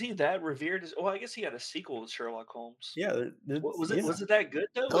 Was he that revered? Well, I guess he had a sequel with Sherlock Holmes. Yeah, was it that good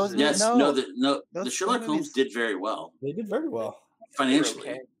though? The Sherlock Holmes did very well. They did very well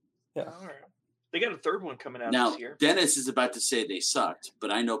financially. Okay. Yeah. All right. They got a third one coming out Now, this year. Dennis is about to say they sucked, but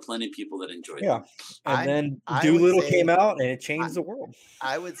I know plenty of people that enjoyed Yeah. them. And then I would Doolittle say- came out and it changed the world.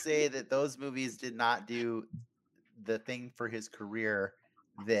 I would say that those movies did not do the thing for his career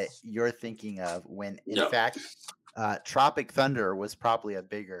that you're thinking of. When in No. fact, Tropic Thunder was probably a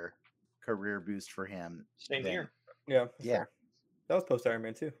bigger career boost for him. Same than- year. Yeah. that's Yeah. fair. That was post Iron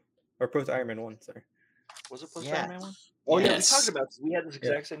Man 2. Or post Iron Man 1, sorry. Was it post Yeah. Iron Man 1? Oh yeah, we Yes. talked about this. We had this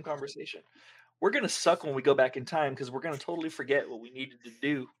exact same conversation. We're gonna suck when we go back in time because we're gonna totally forget what we needed to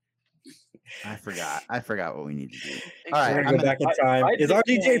do. I forgot what we need to do. We're All right, gonna I'm go back in I- time. I Is think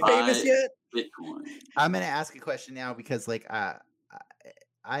RDJ famous I- yet? Bitcoin. I'm gonna ask a question now because like I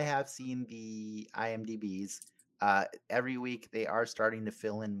have seen the IMDb's. Every week they are starting to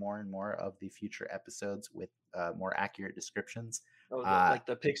fill in more and more of the future episodes with more accurate descriptions. Oh, like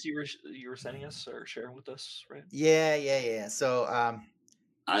the pics you were sending us or sharing with us, right? Yeah. So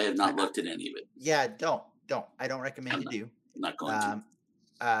I have not looked at any of it. yeah, don't. I don't recommend I'm you do. I'm not going to.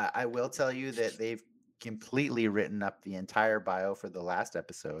 I will tell you that they've completely written up the entire bio for the last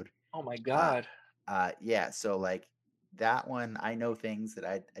episode. Oh my god. Yeah, so like that one, I know things that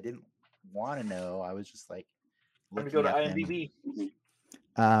I didn't want to know. I was just like, I'm gonna go to looking at them.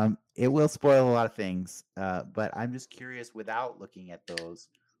 IMDb. It will spoil a lot of things, but I'm just curious. Without looking at those,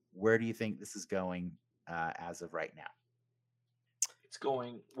 where do you think this is going as of right now? It's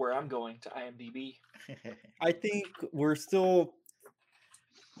going where I'm going to IMDb. I think we're still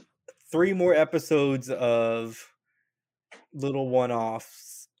 3 more episodes of little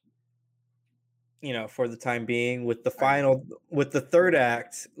one-offs, for the time being, with the third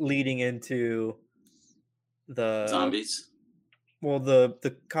act leading into the Zombies. well,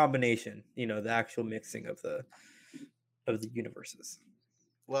 the combination, the actual mixing of the universes.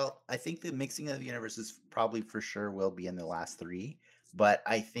 Well, I think the mixing of the universes probably for sure will be in the last 3, but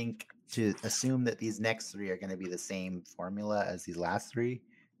I think to assume that these next 3 are going to be the same formula as these last 3,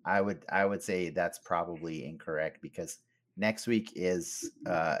 I would say that's probably incorrect because next week is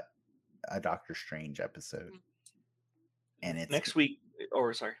a Doctor Strange episode, and it's Next week,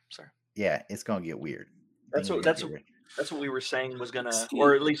 or sorry. yeah, it's going to get weird. That's Things are what gonna that's get what, weird. that's what we were saying was gonna, Steve.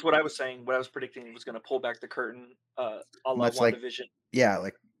 or at least what I was saying, what I was predicting was gonna pull back the curtain, a la Much like- WandaVision. Yeah,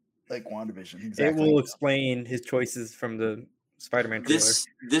 like WandaVision. It Exactly. will explain his choices from the Spider-Man trailer.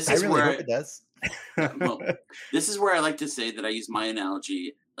 This I is really where hope it does. well, this is where I like to say that I use my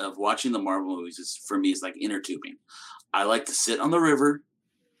analogy of watching the Marvel movies is for me is like inner tubing. I like to sit on the river,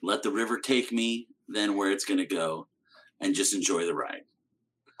 let the river take me, then where it's going to go, and just enjoy the ride.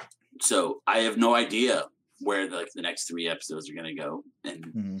 So I have no idea where the next 3 episodes are going to go, and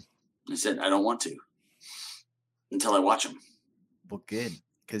Mhm. I said I don't want to until I watch them. Well, good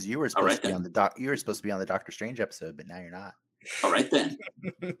because you were supposed right to be then. on You were supposed to be on the Doctor Strange episode, but now you're not. All right then,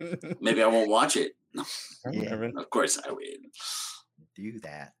 maybe I won't watch it. No, Yeah. of course I will. Do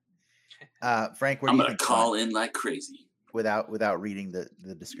that. Frank, what I'm do you going think? to call in like crazy. Without reading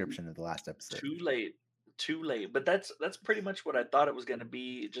the description of the last episode. Too late. But that's pretty much what I thought it was gonna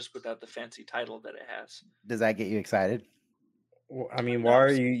be, just without the fancy title that it has. Does that get you excited? Well, I mean, why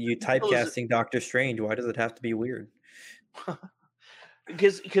are you Well, is it- typecasting Doctor Strange? Why does it have to be weird?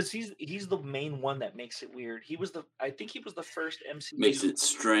 because he's the main one that makes it weird. I think he was the first MCU. Makes it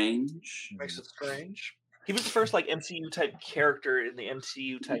strange. Makes it strange. He was the first like MCU type character in the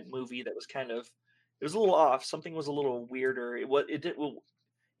MCU type movie that was it was a little off. Something was a little weirder. It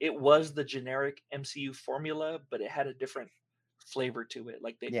was the generic MCU formula, but it had a different flavor to it.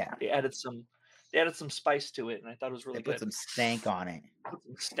 Like they added some spice to it, and I thought it was really They put good. some stank on it. Put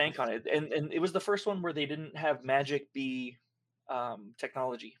some stank on it, and it was the first one where they didn't have magic be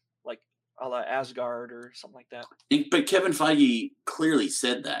technology, like a la Asgard or something like that. But Kevin Feige clearly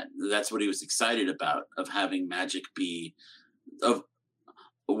said that. That's what he was excited about, of having magic be of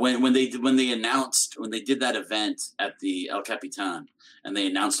when they did that event at the El Capitan and they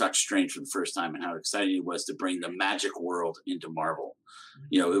announced Doctor Strange for the first time and how excited he was to bring the magic world into Marvel.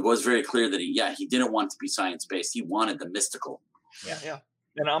 It was very clear that he didn't want to be science based. He wanted the mystical. Yeah.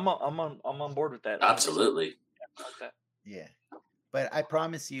 And I'm on board with that. Absolutely. I like that. Yeah. But I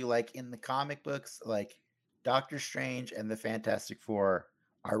promise you, like in the comic books, like Doctor Strange and the Fantastic Four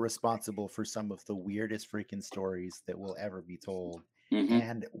are responsible for some of the weirdest freaking stories that will ever be told. Mhm.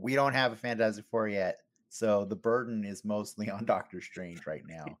 And we don't have a Fantastic Four yet. So the burden is mostly on Doctor Strange right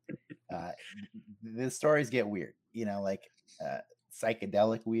now. The stories get weird, like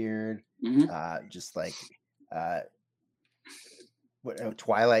psychedelic weird, Mhm. just like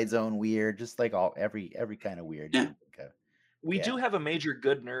Twilight Zone weird, just like every kind of weird. Yeah. you can think of. We Yeah. do have a Major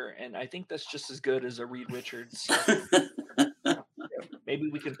Goodner, and I think that's just as good as a Reed Richards. Maybe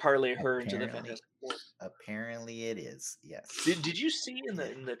we can parlay her into the Apparently. Fantastic Four. Apparently, it is. Yes. Did you see in Yeah.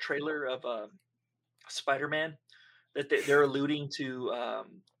 the trailer of Spider-Man that they're alluding to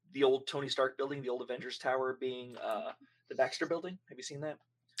the old Tony Stark building, the old Avengers Tower being the Baxter Building? Have you seen that?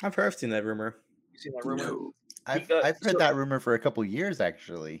 I've seen that rumor. You seen that rumor? No. I've heard so- that rumor for a couple years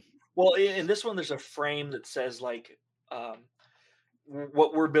actually. Well, in this one, there's a frame that says like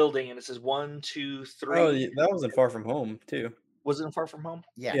what we're building, and it says 1, 2, 3. Oh, that wasn't Far From Home too. Was it in Far From Home?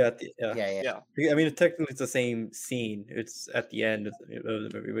 Yeah. Yeah. Yeah. I mean, technically, it's the same scene. It's at the end of the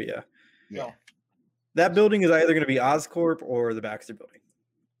movie, but yeah, Yeah. that building is either going to be Oscorp or the Baxter Building.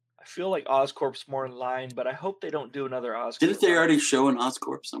 I feel like Oscorp's more in line, but I hope they don't do another Oscorp. Didn't they already show an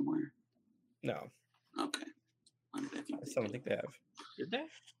Oscorp somewhere? No, Okay. Why did I think I they don't did? think they have. Did they?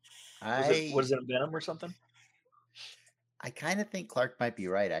 I Was it Venom or something? I kind of think Clark might be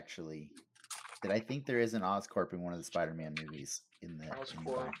right actually. That I think there is an Oscorp in one of the Spider-Man movies in the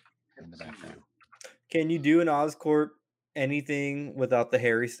Oscorp. in the background. Can you do an Oscorp anything without the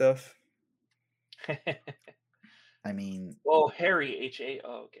Harry stuff? I mean, Oh, Harry, H-A.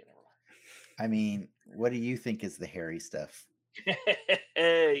 Oh, okay, I mean, what do you think is the hairy stuff? never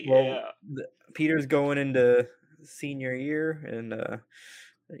mind. Well, Yeah. Peter's going into senior year, and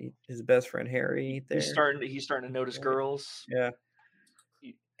his best friend Harry there. He's starting to notice Yeah. girls. Yeah,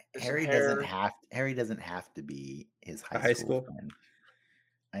 There's some Harry doesn't have to be his A high high school, school? friend.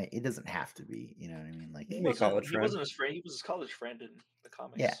 It doesn't have to be. You know what I mean? Like, He Maybe a college he friend. wasn't his friend. He was his college friend in the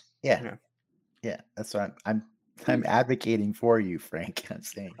comics. yeah. Yeah. That's what I'm advocating for you, Frank.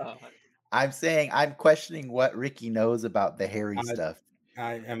 Oh, I'm saying I'm questioning what Ricky knows about the Harry I- stuff.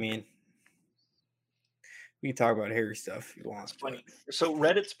 I mean, we can talk about Harry stuff if you want. it's funny. So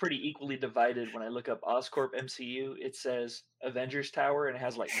Reddit's pretty equally divided. When I look up Oscorp MCU, it says Avengers Tower and it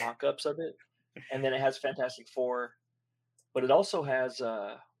has like mock-ups of it, and then it has Fantastic Four, but it also has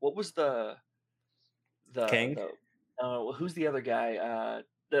what was the Kang? who's the other guy?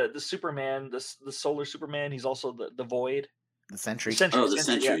 The Superman, the Solar Superman. He's also the Void. The Sentry. Oh, the Yeah,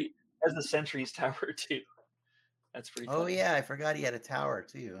 Sentry. has the Sentry's Tower too. That's pretty. Oh funny. yeah, I forgot he had a tower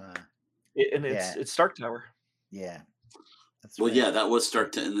too. And it's Stark Tower. Yeah. That's Well, right. yeah, that was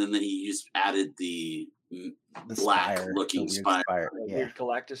Stark, and then he just added the The black-looking the weird spire. That Yeah. weird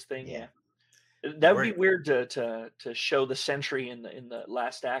Galactus thing. Yeah. Yeah. That would be Word. weird to show the Sentry in the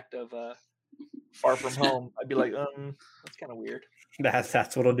last act of Far From Home. I'd be like, that's kind of weird.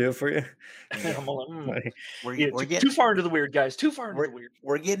 That's what'll do it for you. I'm like, Like, We're, yeah, we're too getting far into the weird, guys. Too far into the weird.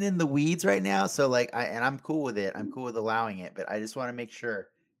 we're getting in the weeds right now. So like, I'm cool with it. I'm cool with allowing it, but I just want to make sure.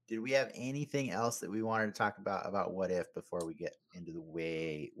 Did we have anything else that we wanted to talk about What If before we get into the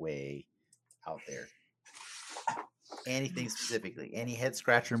way out there? Anything specifically? Any head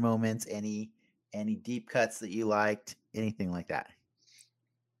scratcher moments? Any deep cuts that you liked? Anything like that?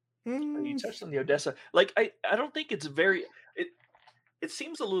 You touched on the Odessa. Like I don't think it's very. It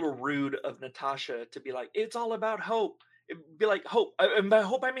seems a little rude of Natasha to be like, it's all about hope. It'd be like hope. And by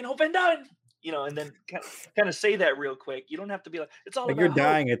hope I mean Hope Van Dyne. You know, and then kind of say that real quick. You don't have to be like, it's all like about you're hope.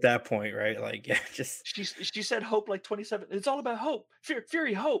 dying at that point, right? Like, yeah, just She said hope like 27. It's all about hope.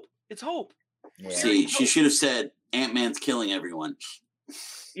 Fury, hope. It's hope. Yeah. See, she should have said Ant-Man's killing everyone.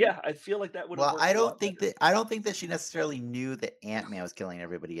 Yeah, I feel like that would. Well, I don't think that she necessarily knew that Ant-Man was killing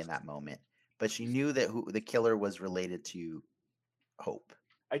everybody in that moment, but she knew that who the killer was related to Hope.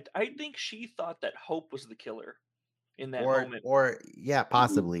 I think she thought that Hope was the killer in that or moment yeah,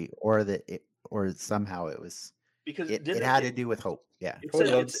 possibly, or or somehow it was because it didn't had to do with Hope. Yeah. It I would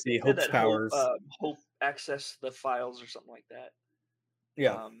said, love it to see said Hope's that powers. Hope accessed the files or something like that.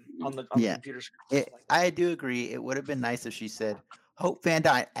 yeah. On the Yeah. computer screen. something like that. I do agree. It would have been nice if she said Hope Van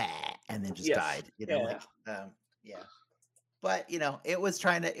Dyne, and then just Yes. died. You know, Yeah. like yeah. But it was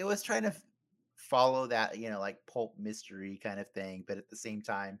trying to follow that, like pulp mystery kind of thing, but at the same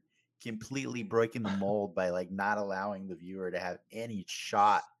time, completely breaking the mold by like not allowing the viewer to have any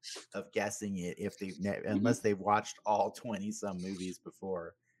shot of guessing it if unless they've watched all 20 some movies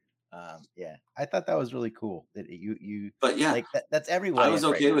before. Yeah, I thought that was really cool that you But yeah, like that's everyone. I was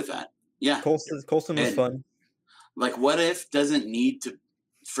okay with that. Yeah. Coulson was And- fun. Like, What If doesn't need to,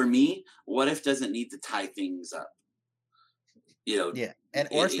 for me, What If doesn't need to tie things up. Yeah, and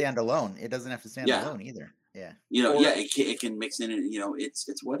or it- stand alone. It doesn't have to stand Yeah. alone either. Yeah. Or- it can mix in, and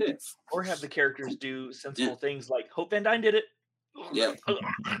it's What If. Or have the characters do sensible things like Hope Van Dyne did it. Yeah.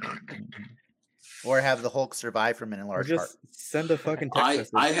 Or have the Hulk survive from an Or enlarged heart. just send a fucking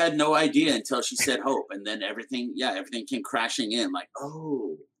text I message. had no idea until she said Hope, and then everything came crashing in. Like,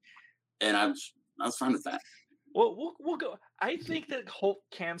 oh, and I was fine with that. Well, we'll go. I think that Hulk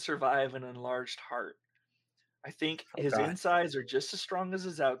can survive an enlarged heart. I think Oh, his God. insides are just as strong as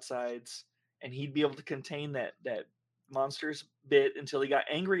his outsides, and he'd be able to contain that monster's bit until he got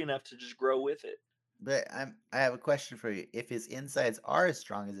angry enough to just grow with it. But I have a question for you. If his insides are as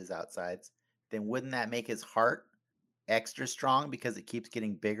strong as his outsides, then wouldn't that make his heart extra strong because it keeps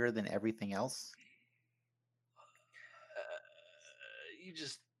getting bigger than everything else?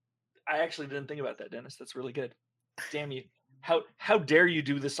 I actually didn't think about that, Dennis. That's really good. Damn you. How dare you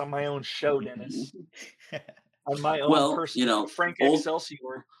do this on my own show, Dennis? On my own Well, personal Frank old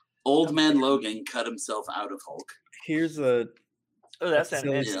Excelsior. old man Logan cut himself out of Hulk. Here's a Oh, that's silly,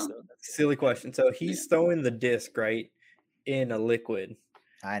 animation. Yeah. silly question. So he's throwing the disc, right, in a liquid.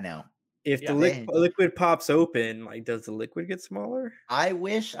 I know. If Yeah. the liquid pops open, like, does the liquid get smaller? I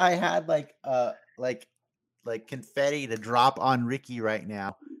wish I had like confetti to drop on Ricky right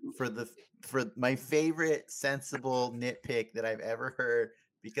now for my favorite sensible nitpick that I've ever heard,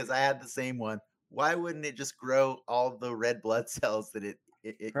 because I had the same one. Why wouldn't it just grow all the red blood cells that it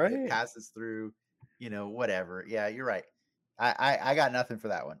Right. passes through? Whatever. Yeah, you're right. I got nothing for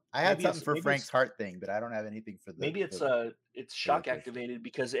that one. I had Maybe something it's- for maybe Frank's it's- heart thing, but I don't have anything for the. Maybe it's shock activated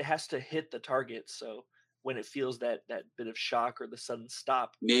because it has to hit the target. So when it feels that bit of shock or the sudden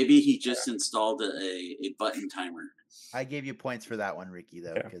stop, Maybe he just installed a button timer. I gave you points for that one, Ricky,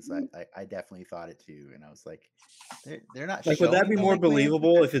 though, Okay. because I definitely thought it too, and I was like, they're not. Like, would that showing be the more liquid, but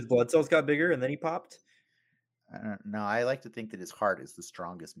believable they're- if his blood cells got bigger and then he popped? I don't know. I like to think that his heart is the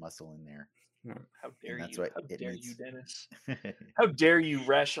strongest muscle in there. how dare that's you? what How it dare needs. you, Dennis? How dare you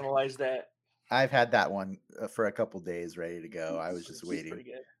rationalize that? I've had that one for a couple days, ready to go. I was just It's waiting. pretty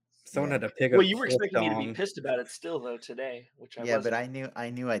good. Someone Yeah. had to pick up. Well, you were expecting me to be Krypton. pissed about it still, though, today, which I Yeah, wasn't. but I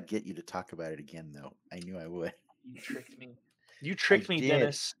knew I'd get you to talk about it again, though. I knew I would. You tricked me. You tricked me, did.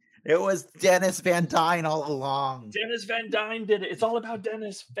 Dennis. It was Dennis Van Dyne all along. Dennis Van Dyne did it. It's all about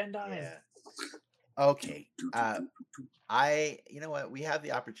Dennis Van Dyne. Yeah. Okay. You know what? We have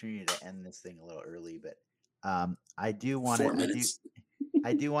the opportunity to end this thing a little early, but I do want 4 to. minutes.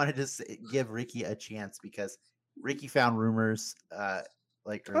 I do want to just give Ricky a chance because Ricky found rumors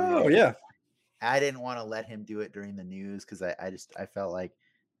like earlier. Oh yeah. I didn't want to let him do it during the news because I felt like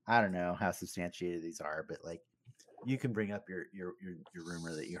I don't know how substantiated these are, but like you can bring up your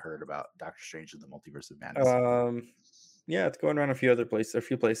rumor that you heard about Doctor Strange and the Multiverse of Madness. Yeah, it's going around a few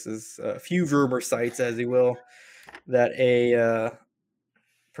places, a few rumor sites, as you will, that a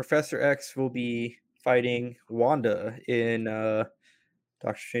Professor X will be fighting Wanda in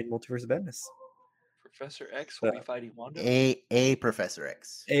Doctor Strange Multiverse of Madness. Professor X will be fighting Wanda. A Professor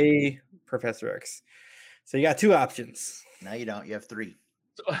X. A Professor X. So you got two options. No, you don't. You have three.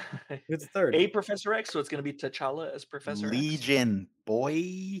 So, Who's the third? A Professor X, so it's going to be T'Challa as Professor X. Legion,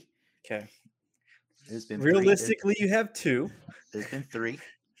 boy. Okay. There's been Realistically, you have two. There's been three.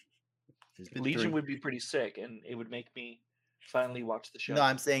 There's been Legion three. would be pretty sick, and it would make me finally watch the show. No,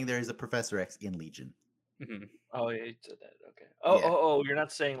 I'm saying there is a Professor X in Legion. Mhm. Oh, yeah, you said that. Okay. Oh, Yeah. oh, you're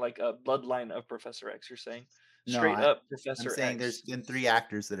not saying like a bloodline of Professor X. You're saying No, straight up I'm Professor saying X. there's been three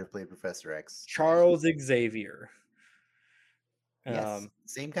actors that have played Professor X. Charles Xavier. Yes,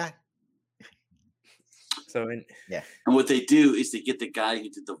 same guy. So And what they do is they get the guy who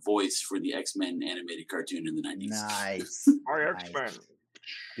did the voice for the X-Men animated cartoon in the 90s. Nice. My nice. X-Men.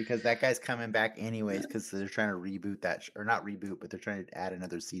 Because that guy's coming back anyways because they're trying to reboot that or not reboot, but they're trying to add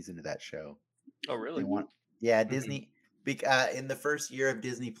another season to that show. Oh, really? They want Disney in the first year of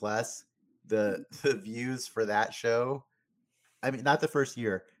Disney Plus, the views for that show, I mean not the first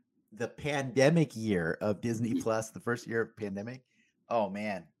year, the pandemic year of Disney Plus, the first year of pandemic. Oh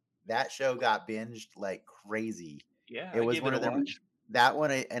man, that show got binged like crazy. Yeah, It was gave one it of a their watch. that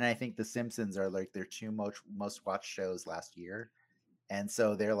one and I think The Simpsons are like their two most watched shows last year. And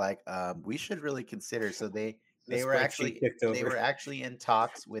so they're like, we should really consider. So they were actually in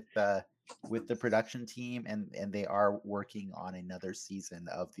talks with the production team, and they are working on another season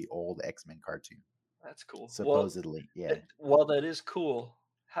of the old X-Men cartoon. That's cool. Supposedly, yeah. While that is cool,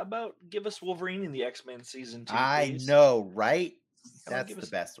 how about give us Wolverine in the X-Men season 2? I please? know, right? How about That's give the us-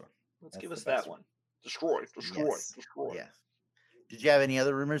 best one. Let's That's give the us best that one. Destroy. Yes. Destroy. Yeah. Did you have any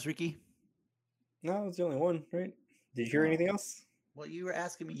other rumors, Ricky? No, it's the only one, right? Did you hear No. anything else? Well, you were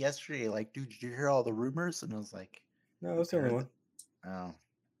asking me yesterday, like, dude, did you hear all the rumors? And I was like, No, it's the only one. oh,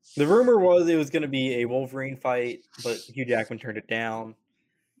 The rumor was it was going to be a Wolverine fight, but Hugh Jackman turned it down,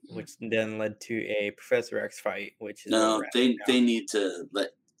 which then led to a Professor X fight, which is No, over they now. need to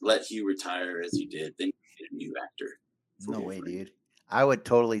let Hugh retire as he did. They need to get a new actor. for no way, Wolverine. dude. I would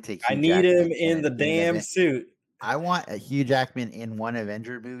totally take. I Hugh need Jackman him in the damn suit. I want a Hugh Jackman in one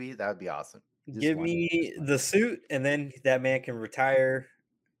Avenger movie. That would be awesome. Just Give one. me Just one. the suit, and then that man can retire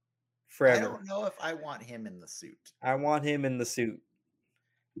forever. I don't know if I want him in the suit. I want him in the suit.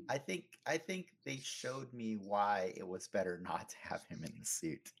 I think they showed me why it was better not to have him in the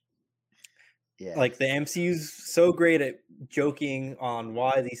suit. Yeah. Like the MCU's so great at joking on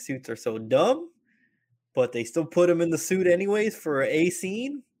why these suits are so dumb, but they still put him in the suit anyways for a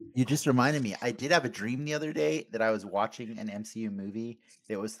scene. You just reminded me. I did have a dream the other day that I was watching an MCU movie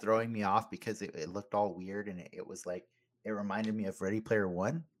that was throwing me off because it looked all weird, and it was like it reminded me of Ready Player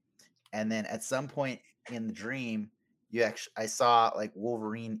One. And then at some point in the dream, I saw like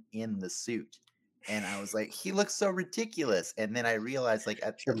Wolverine in the suit, and I was like, he looks so ridiculous. And then I realized like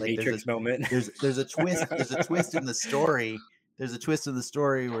at Your like Matrix moment. there's a twist. There's a twist in the story. There's a twist in the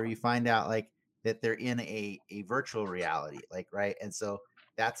story where you find out like that they're in a virtual reality, like right. And so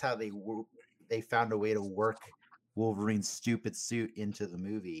that's how they found a way to work Wolverine's stupid suit into the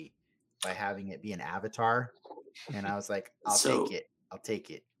movie by having it be an avatar. And I was like, I'll take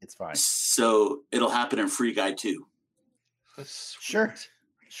it. It's fine. So it'll happen in Free Guy too. Sure.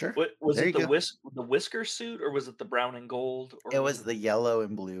 What was it? The whisker suit, or was it the brown and gold? Or it was the yellow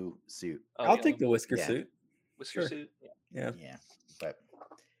and blue suit. Oh, I'll take the whisker Yeah. suit. whisker sure. suit. Yeah. Yeah. But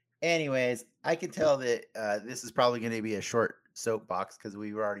anyways, I can tell that this is probably going to be a short soapbox because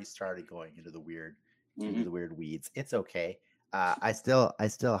we've already started going into the weird weeds. It's okay. I still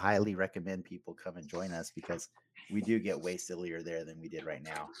highly recommend people come and join us because we do get way sillier there than we did right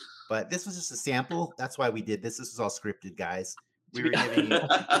now. But this was just a sample. That's why we did this. This was all scripted, guys. We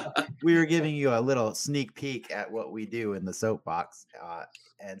were giving you a little sneak peek at what we do in the soapbox.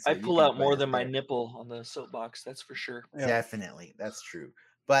 And so I you pull can out more join us than my there. nipple on the soapbox. That's for sure. Yeah. Definitely, that's true.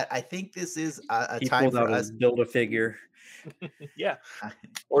 But I think this is a He time pulled for out us. his Build-A-Figure. Yeah,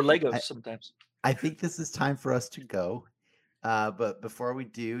 or Legos I- sometimes. I think this is time for us to go. But before we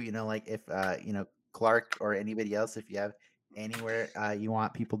do, like if Clark or anybody else, if you have anywhere you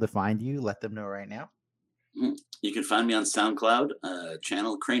want people to find you, let them know right now. You can find me on SoundCloud,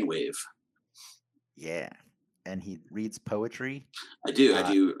 channel Cranewave. Yeah, and he reads poetry. I do.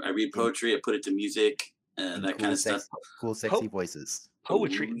 I read poetry. I put it to music, and that kind of stuff. Cool, sexy voices.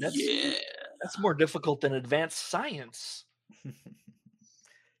 Poetry. Oh, yeah. That's more difficult than advanced science.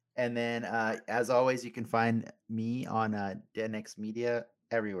 And then, as always, you can find me on DenX Media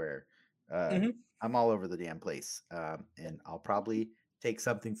everywhere. I'm all over the damn place, and I'll probably take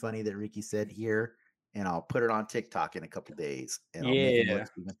something funny that Ricky said here, and I'll put it on TikTok in a couple days, and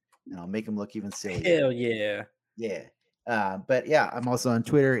I'll make him look even sillier. Hell yeah. Yeah. But yeah, I'm also on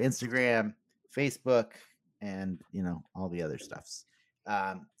Twitter, Instagram, Facebook, and all the other stuffs.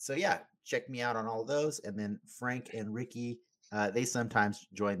 So yeah, check me out on all those. And then Frank and Ricky, they sometimes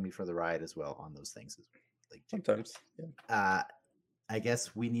join me for the ride as well on those things. Like Sometimes. Yeah. I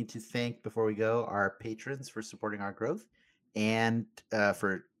guess we need to thank, before we go, our patrons for supporting our growth and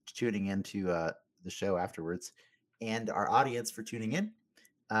for tuning into the show afterwards, and our audience for tuning in.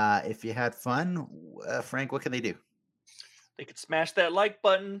 If you had fun, Frank, what can they do? They could smash that like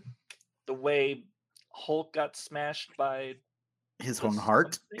button the way Hulk got smashed by His own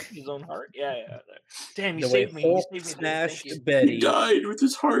heart. His own heart. Yeah. Damn, you The way saved me. Hulk You saved me. smashed He Betty. died with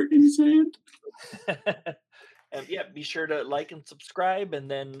his heart in his hand. And yeah, be sure to like and subscribe, and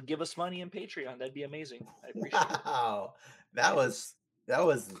then give us money in Patreon. That'd be amazing. I appreciate it. Wow, that was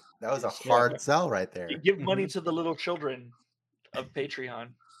a hard sell right there. You give money to the little children of Patreon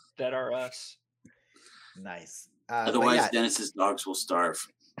that are us. Nice. Otherwise, Dennis's dogs will starve.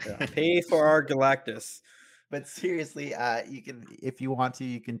 Pay for our Galactus. But seriously, you can, if you want to,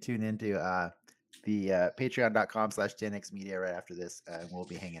 you can tune into the patreon.com/GenXmedia right after this, and we'll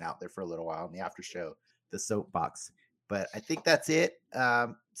be hanging out there for a little while in the after show, the soapbox. But I think that's it.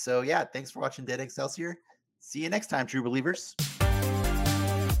 So yeah, thanks for watching Dead Excelsior. See you next time, true believers.